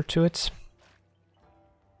amazing answer to it.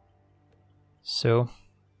 So,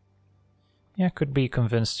 yeah, could be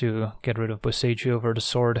convinced to get rid of Boseiju over the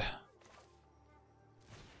sword.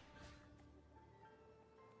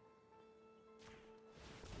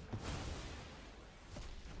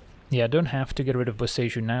 Yeah, don't have to get rid of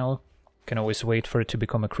Boseiju now. Can always wait for it to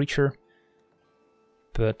become a creature.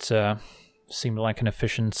 But seemed like an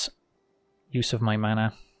efficient use of my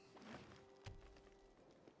mana.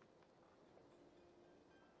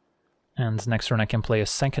 And next turn I can play a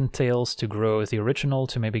second Tails to grow the original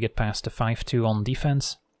to maybe get past the 5/2 on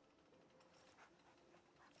defense.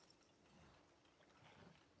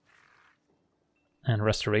 And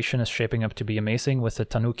Restoration is shaping up to be amazing with the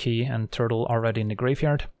Tanuki and Turtle already in the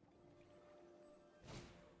graveyard.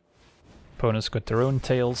 Opponents got their own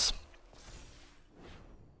Tails.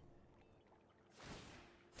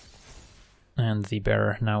 And the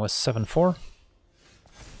bear now is 7/4.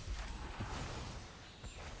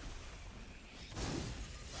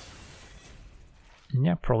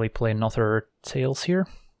 Yeah, probably play another Tails here.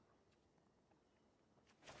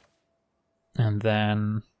 And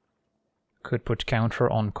then could put counter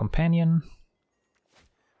on Companion.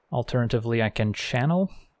 Alternatively, I can channel.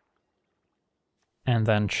 And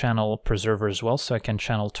then channel Preserver as well, so I can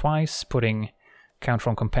channel twice, putting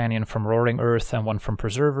counter on Companion from Roaring Earth and one from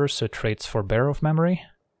Preserver, so it trades for Bear of Memory.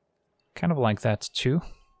 Kind of like that too.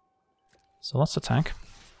 So let's attack.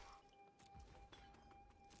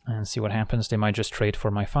 And see what happens. They might just trade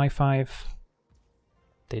for my 5/5.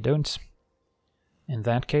 They don't. In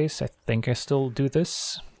that case, I think I still do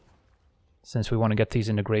this, since we want to get these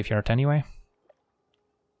in the graveyard anyway.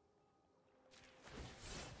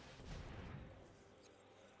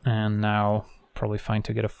 And now, probably fine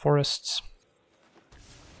to get a forest.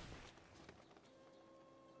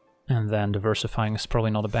 And then diversifying is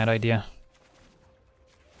probably not a bad idea.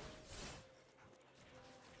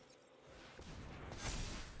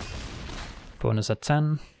 Bonus at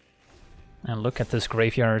 10. And look at this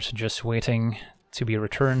graveyard just waiting to be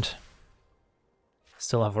returned.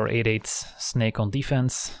 Still have our 8/8 snake on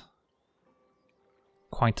defense.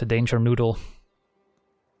 Quite a danger noodle.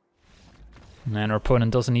 And our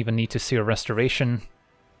opponent doesn't even need to see a restoration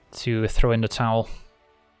to throw in the towel.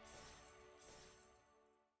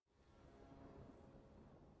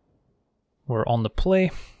 We're on the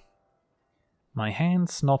play. My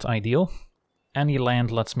hand's not ideal. Any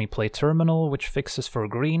land lets me play Terminal, which fixes for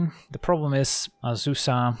green. The problem is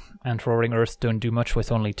Azusa and Roaring Earth don't do much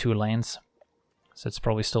with only 2 lands. So it's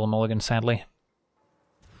probably still a mulligan, sadly.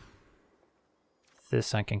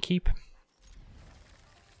 This I can keep.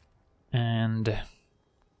 And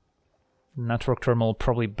Network Terminal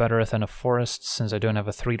probably better than a forest, since I don't have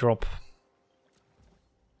a 3-drop.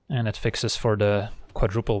 And it fixes for the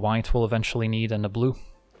quadruple white we'll eventually need and the blue.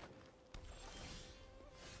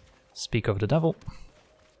 Speak of the devil.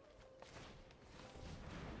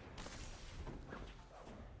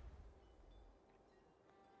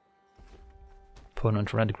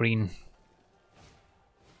 Opponent red-green.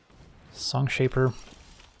 Songshaper.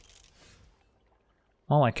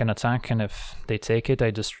 Well, I can attack, and if they take it,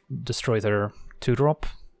 I just destroy their 2-drop.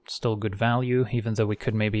 Still good value, even though we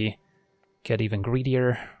could maybe get even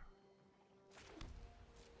greedier.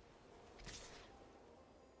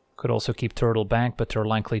 Could also keep Turtle back, but they're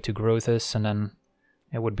likely to grow this, and then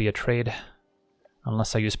it would be a trade.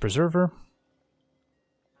 Unless I use Preserver.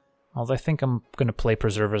 Although I think I'm going to play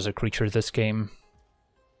Preserver as a creature this game.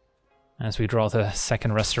 As we draw the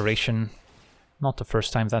second Restoration. Not the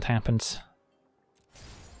first time that happened.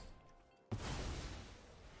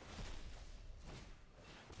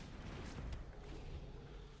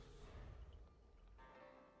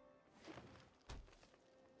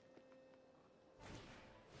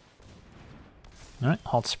 Alright,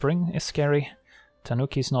 Hot Spring is scary.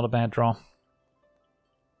 Tanuki's not a bad draw.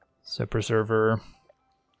 So Preserver,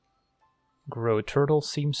 Grow a Turtle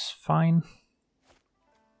seems fine.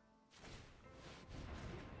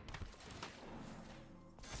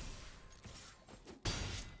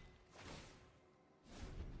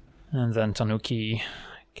 And then Tanuki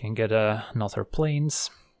can get another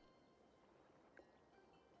Plains.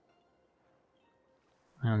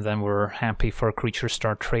 And then we're happy for creatures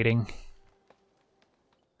start trading.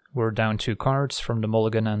 We're down 2 cards from the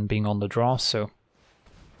mulligan and being on the draw, so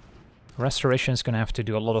Restoration is going to have to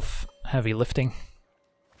do a lot of heavy lifting.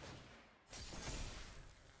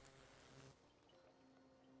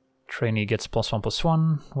 Trainee gets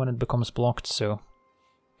 +1/+1 when it becomes blocked, so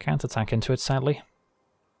can't attack into it, sadly.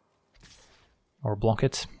 Or block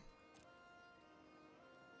it.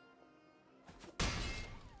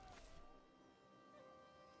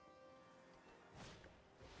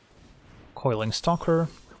 Coiling Stalker,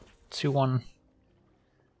 2/1.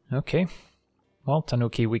 Okay. Well,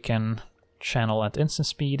 Tanuki we can channel at instant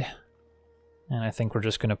speed. And I think we're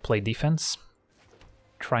just gonna play defense.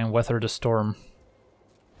 Try and weather the storm.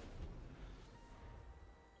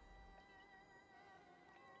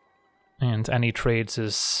 And any trades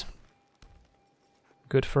is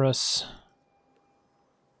good for us.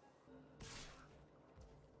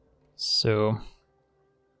 So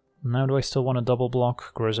now do I still want to double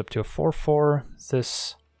block? Grows up to a 4/4.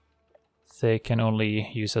 This they can only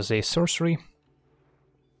use as a sorcery.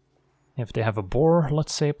 If they have a boar,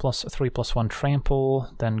 let's say, +3/+1 trample,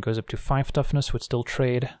 then goes up to 5 toughness, would still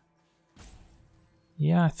trade.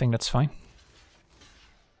 Yeah, I think that's fine.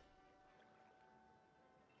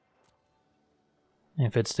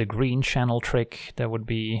 If it's the green channel trick, that would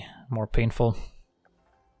be more painful.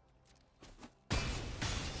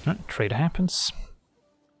 Trade happens.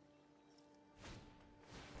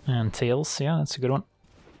 And tails, yeah, that's a good one.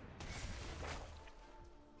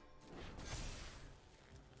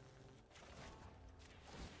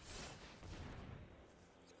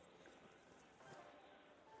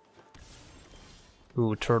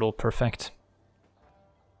 Ooh, turtle, perfect.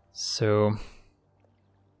 So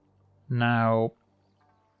now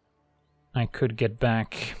I could get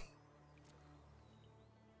back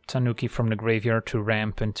Tanuki from the graveyard to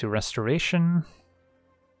ramp into Restoration.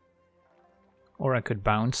 Or I could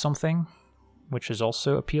bounce something, which is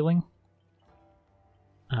also appealing.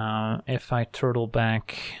 If I turtle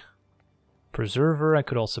back Preserver, I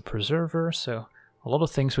could also Preserver, so a lot of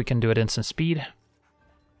things we can do at instant speed.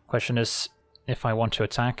 Question is if I want to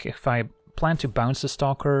attack. If I plan to bounce the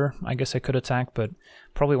Stalker, I guess I could attack, but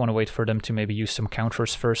probably want to wait for them to maybe use some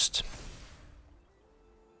counters first.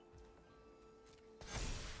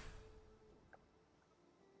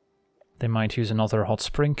 They might use another Hot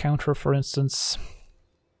Spring counter, for instance.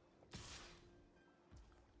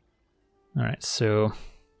 Alright, so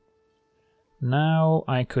now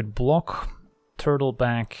I could block, turtle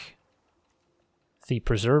back the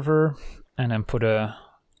Preserver, and then put a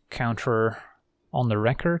counter on the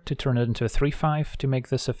Wrecker to turn it into a 3/5 to make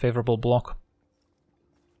this a favorable block.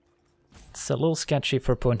 It's a little sketchy if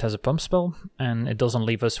our opponent has a pump spell, and it doesn't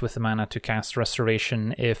leave us with the mana to cast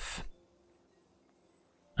Restoration if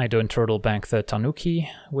I don't turtle back the Tanuki,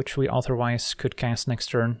 which we otherwise could cast next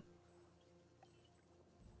turn.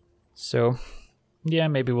 So, yeah,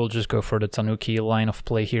 maybe we'll just go for the Tanuki line of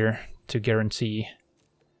play here to guarantee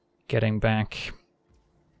getting back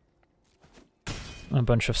a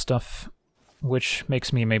bunch of stuff, which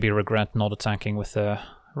makes me maybe regret not attacking with the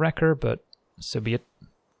Wrecker, but so be it.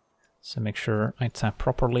 So make sure I tap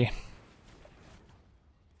properly.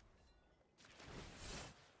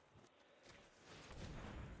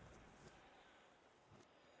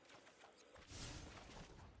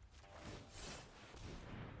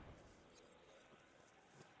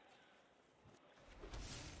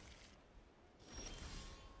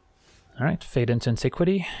 Alright, Fade into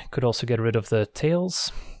Antiquity. Could also get rid of the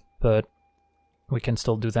tails, but we can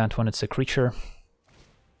still do that when it's a creature.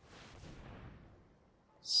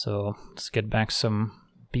 So let's get back some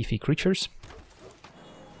beefy creatures.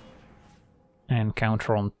 And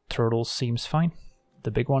counter on turtles seems fine.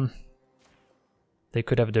 The big one. They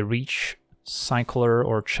could have the Reach, Cycler,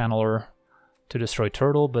 or Channeler to destroy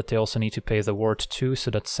turtle, but they also need to pay the ward too,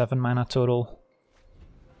 so that's 7 mana total.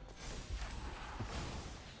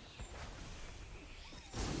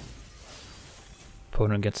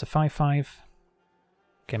 Opponent gets a 5/5.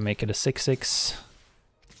 Can make it a 6/6.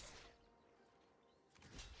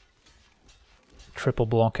 Triple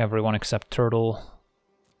block everyone except turtle.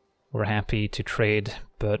 We're happy to trade,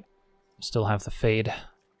 but still have the fade.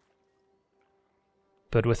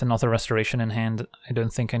 But with another restoration in hand, I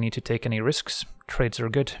don't think I need to take any risks. Trades are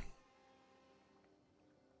good.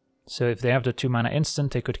 So if they have the 2 mana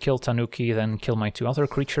instant, they could kill Tanuki, then kill my 2 other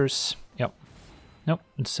creatures. Yep. Nope,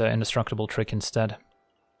 it's an indestructible trick instead.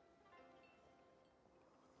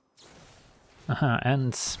 Aha,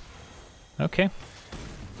 and... okay.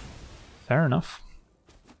 Fair enough.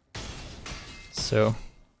 So,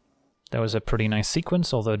 that was a pretty nice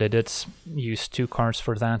sequence, although they did use 2 cards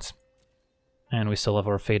for that. And we still have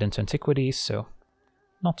our Fade into Antiquity, so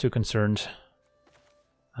not too concerned.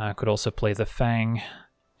 I could also play the Fang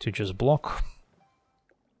to just block.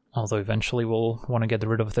 Although eventually we'll want to get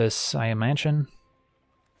rid of this, I imagine.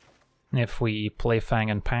 If we play Fang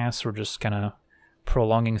and pass, we're just kind of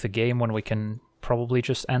prolonging the game when we can probably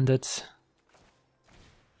just end it.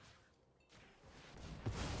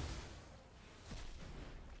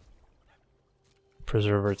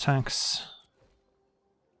 Preserver attacks.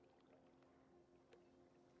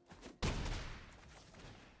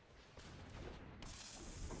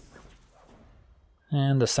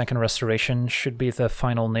 And the second restoration should be the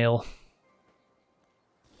final nail.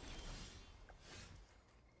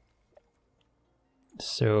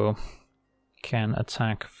 So, can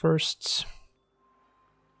attack first.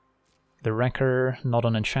 The Wrecker, not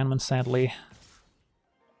an enchantment sadly.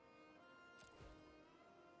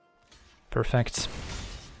 Perfect.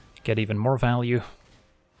 Get even more value.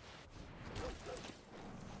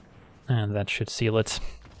 And that should seal it.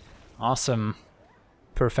 Awesome.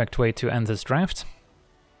 Perfect way to end this draft.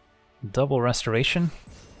 Double restoration.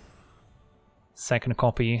 Second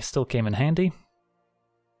copy still came in handy.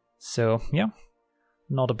 So, yeah.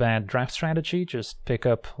 Not a bad draft strategy, just pick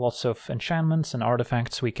up lots of enchantments and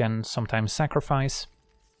artifacts we can sometimes sacrifice.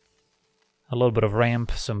 A little bit of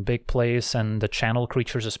ramp, some big plays, and the channel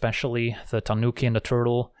creatures especially, the Tanuki and the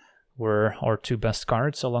Turtle, were our 2 best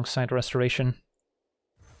cards alongside Restoration.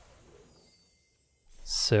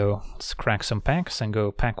 So, let's crack some packs and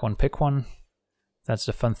go pack 1, pick 1. That's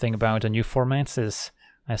the fun thing about the new formats, is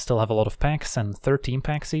I still have a lot of packs, and 13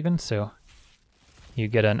 packs even, so you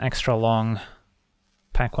get an extra long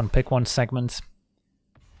pack 1, pick 1 segment.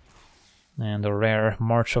 And a rare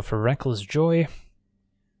March of Reckless Joy.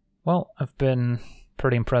 Well, I've been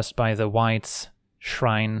pretty impressed by the white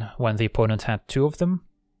shrine when the opponent had 2 of them.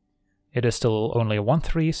 It is still only a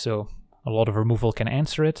 1/3, so a lot of removal can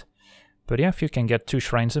answer it. But yeah, if you can get 2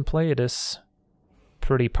 shrines in play, it is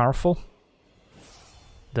pretty powerful.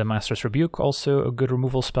 The Master's Rebuke, also a good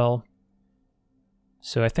removal spell.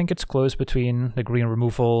 So I think it's close between the green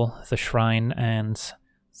removal, the shrine, and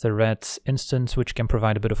the red instant, which can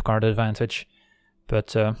provide a bit of card advantage.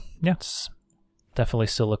 But yeah, it's definitely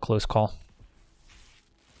still a close call.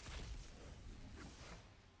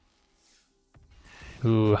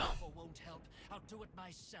 Ooh.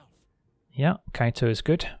 Yeah, Kaito is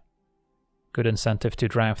good. Good incentive to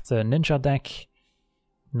draft the ninja deck.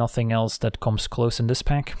 Nothing else that comes close in this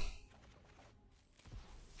pack.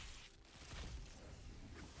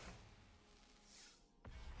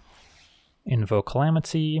 Invoke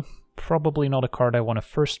Calamity. Probably not a card I want to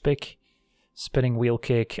first pick. Spinning Wheel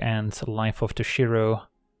Kick and Life of Toshiro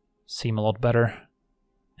seem a lot better.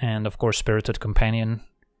 And of course Spirited Companion.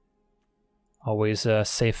 Always a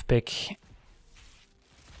safe pick.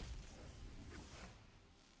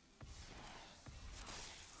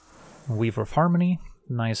 Weaver of Harmony.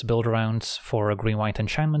 Nice build around for a green-white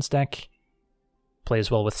enchantments deck.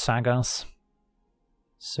 Plays well with sagas.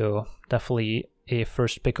 So definitely a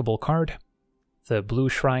first pickable card. The blue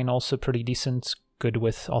shrine also pretty decent. Good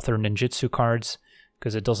with other ninjutsu cards,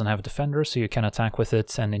 because it doesn't have defender, so you can attack with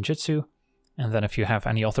it and ninjutsu. And then if you have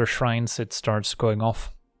any other shrines, it starts going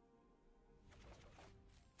off.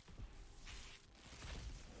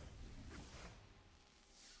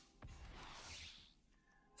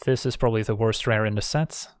 This is probably the worst rare in the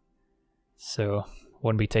set, so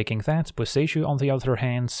won't be taking that. Boseiju, on the other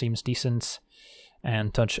hand, seems decent.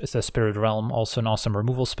 And Touch the Spirit Realm, also an awesome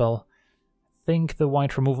removal spell. I think the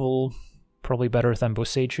white removal probably better than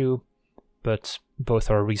Boseiju, but both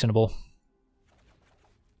are reasonable.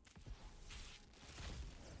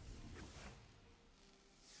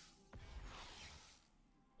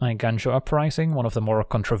 My Ganjo Uprising, one of the more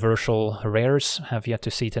controversial rares, have yet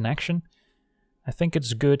to see it in action. I think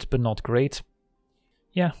it's good, but not great.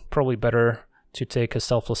 Yeah, probably better to take a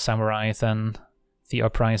Selfless Samurai than the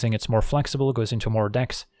Uprising. It's more flexible, goes into more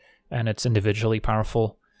decks, and it's individually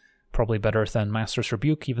powerful. Probably better than Master's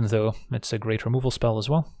Rebuke, even though it's a great removal spell as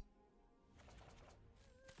well.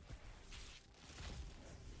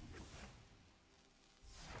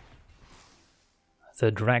 The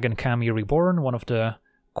Dragon Kami Reborn, one of the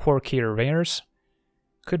quirkier rares.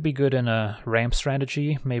 Could be good in a ramp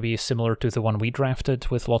strategy, maybe similar to the one we drafted,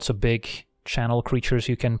 with lots of big channel creatures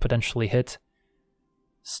you can potentially hit.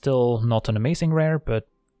 Still not an amazing rare, but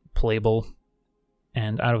playable.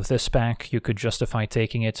 And out of this pack, you could justify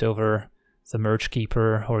taking it over the Merge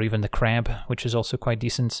Keeper or even the Crab, which is also quite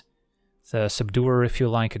decent. The Subduer, if you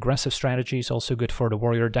like aggressive strategies, also good for the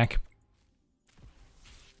Warrior deck.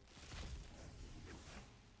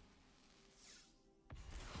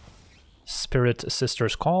 Spirit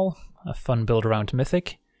Sister's Call, a fun build around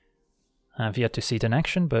Mythic. I've yet to see it in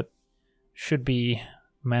action, but should be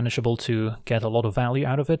manageable to get a lot of value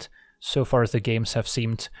out of it. So far the games have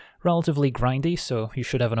seemed relatively grindy, so you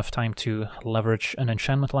should have enough time to leverage an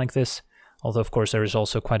enchantment like this, although of course there is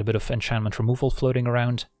also quite a bit of enchantment removal floating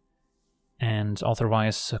around. And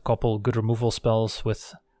otherwise a couple good removal spells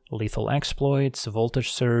with Lethal Exploits,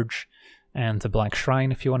 Voltage Surge, and the Black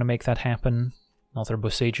Shrine if you want to make that happen. Another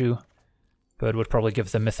Boseiju, but would probably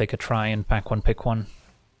give the Mythic a try and pack one, pick one.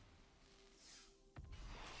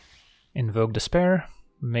 Invoke Despair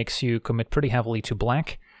makes you commit pretty heavily to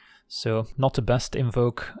black, so not the best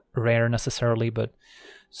Invoke rare necessarily, but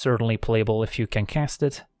certainly playable if you can cast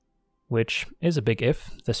it, which is a big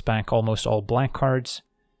if. This pack almost all black cards,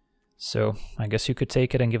 so I guess you could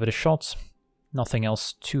take it and give it a shot. Nothing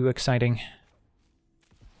else too exciting.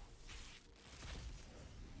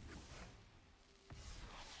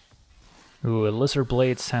 Ooh, Lizard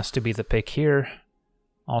Blades has to be the pick here.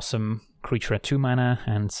 Awesome creature at 2 mana,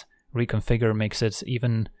 and Reconfigure makes it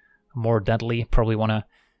even more deadly. Probably want to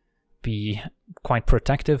be quite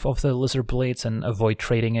protective of the Lizard Blades and avoid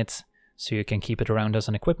trading it, so you can keep it around as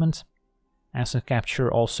an equipment. Asset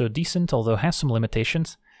Capture also decent, although has some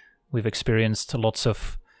limitations. We've experienced lots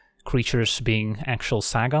of creatures being actual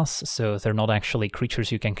sagas, so they're not actually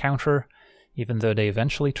creatures you can counter, even though they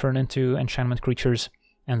eventually turn into enchantment creatures.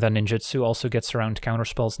 And then Ninjutsu also gets around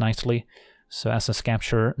counterspells nicely, so Asset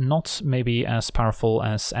Capture not maybe as powerful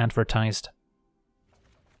as advertised.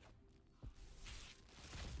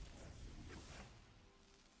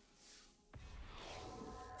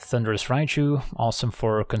 Thunderous Raiju, awesome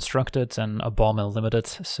for Constructed and a Bomb Unlimited,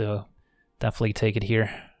 so definitely take it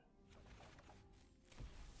here.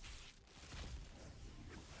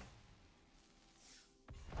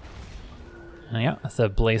 Yeah, the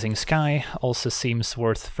Blazing Sky also seems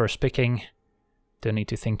worth first picking. Don't need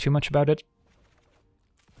to think too much about it.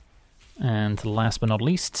 And last but not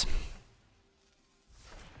least,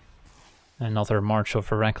 another March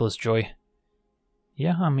of Reckless Joy.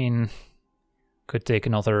 Yeah, I mean, could take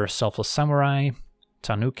another Selfless Samurai,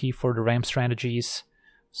 Tanuki for the ramp strategies,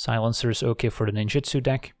 Silencer's okay for the Ninjutsu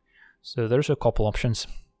deck, so there's a couple options.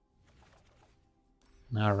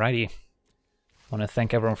 Alrighty, want to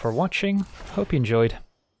thank everyone for watching, hope you enjoyed,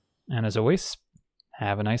 and as always,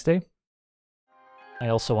 have a nice day. I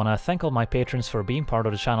also want to thank all my patrons for being part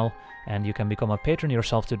of the channel, and you can become a patron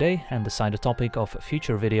yourself today and decide the topic of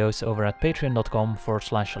future videos over at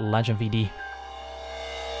patreon.com/LegenVD.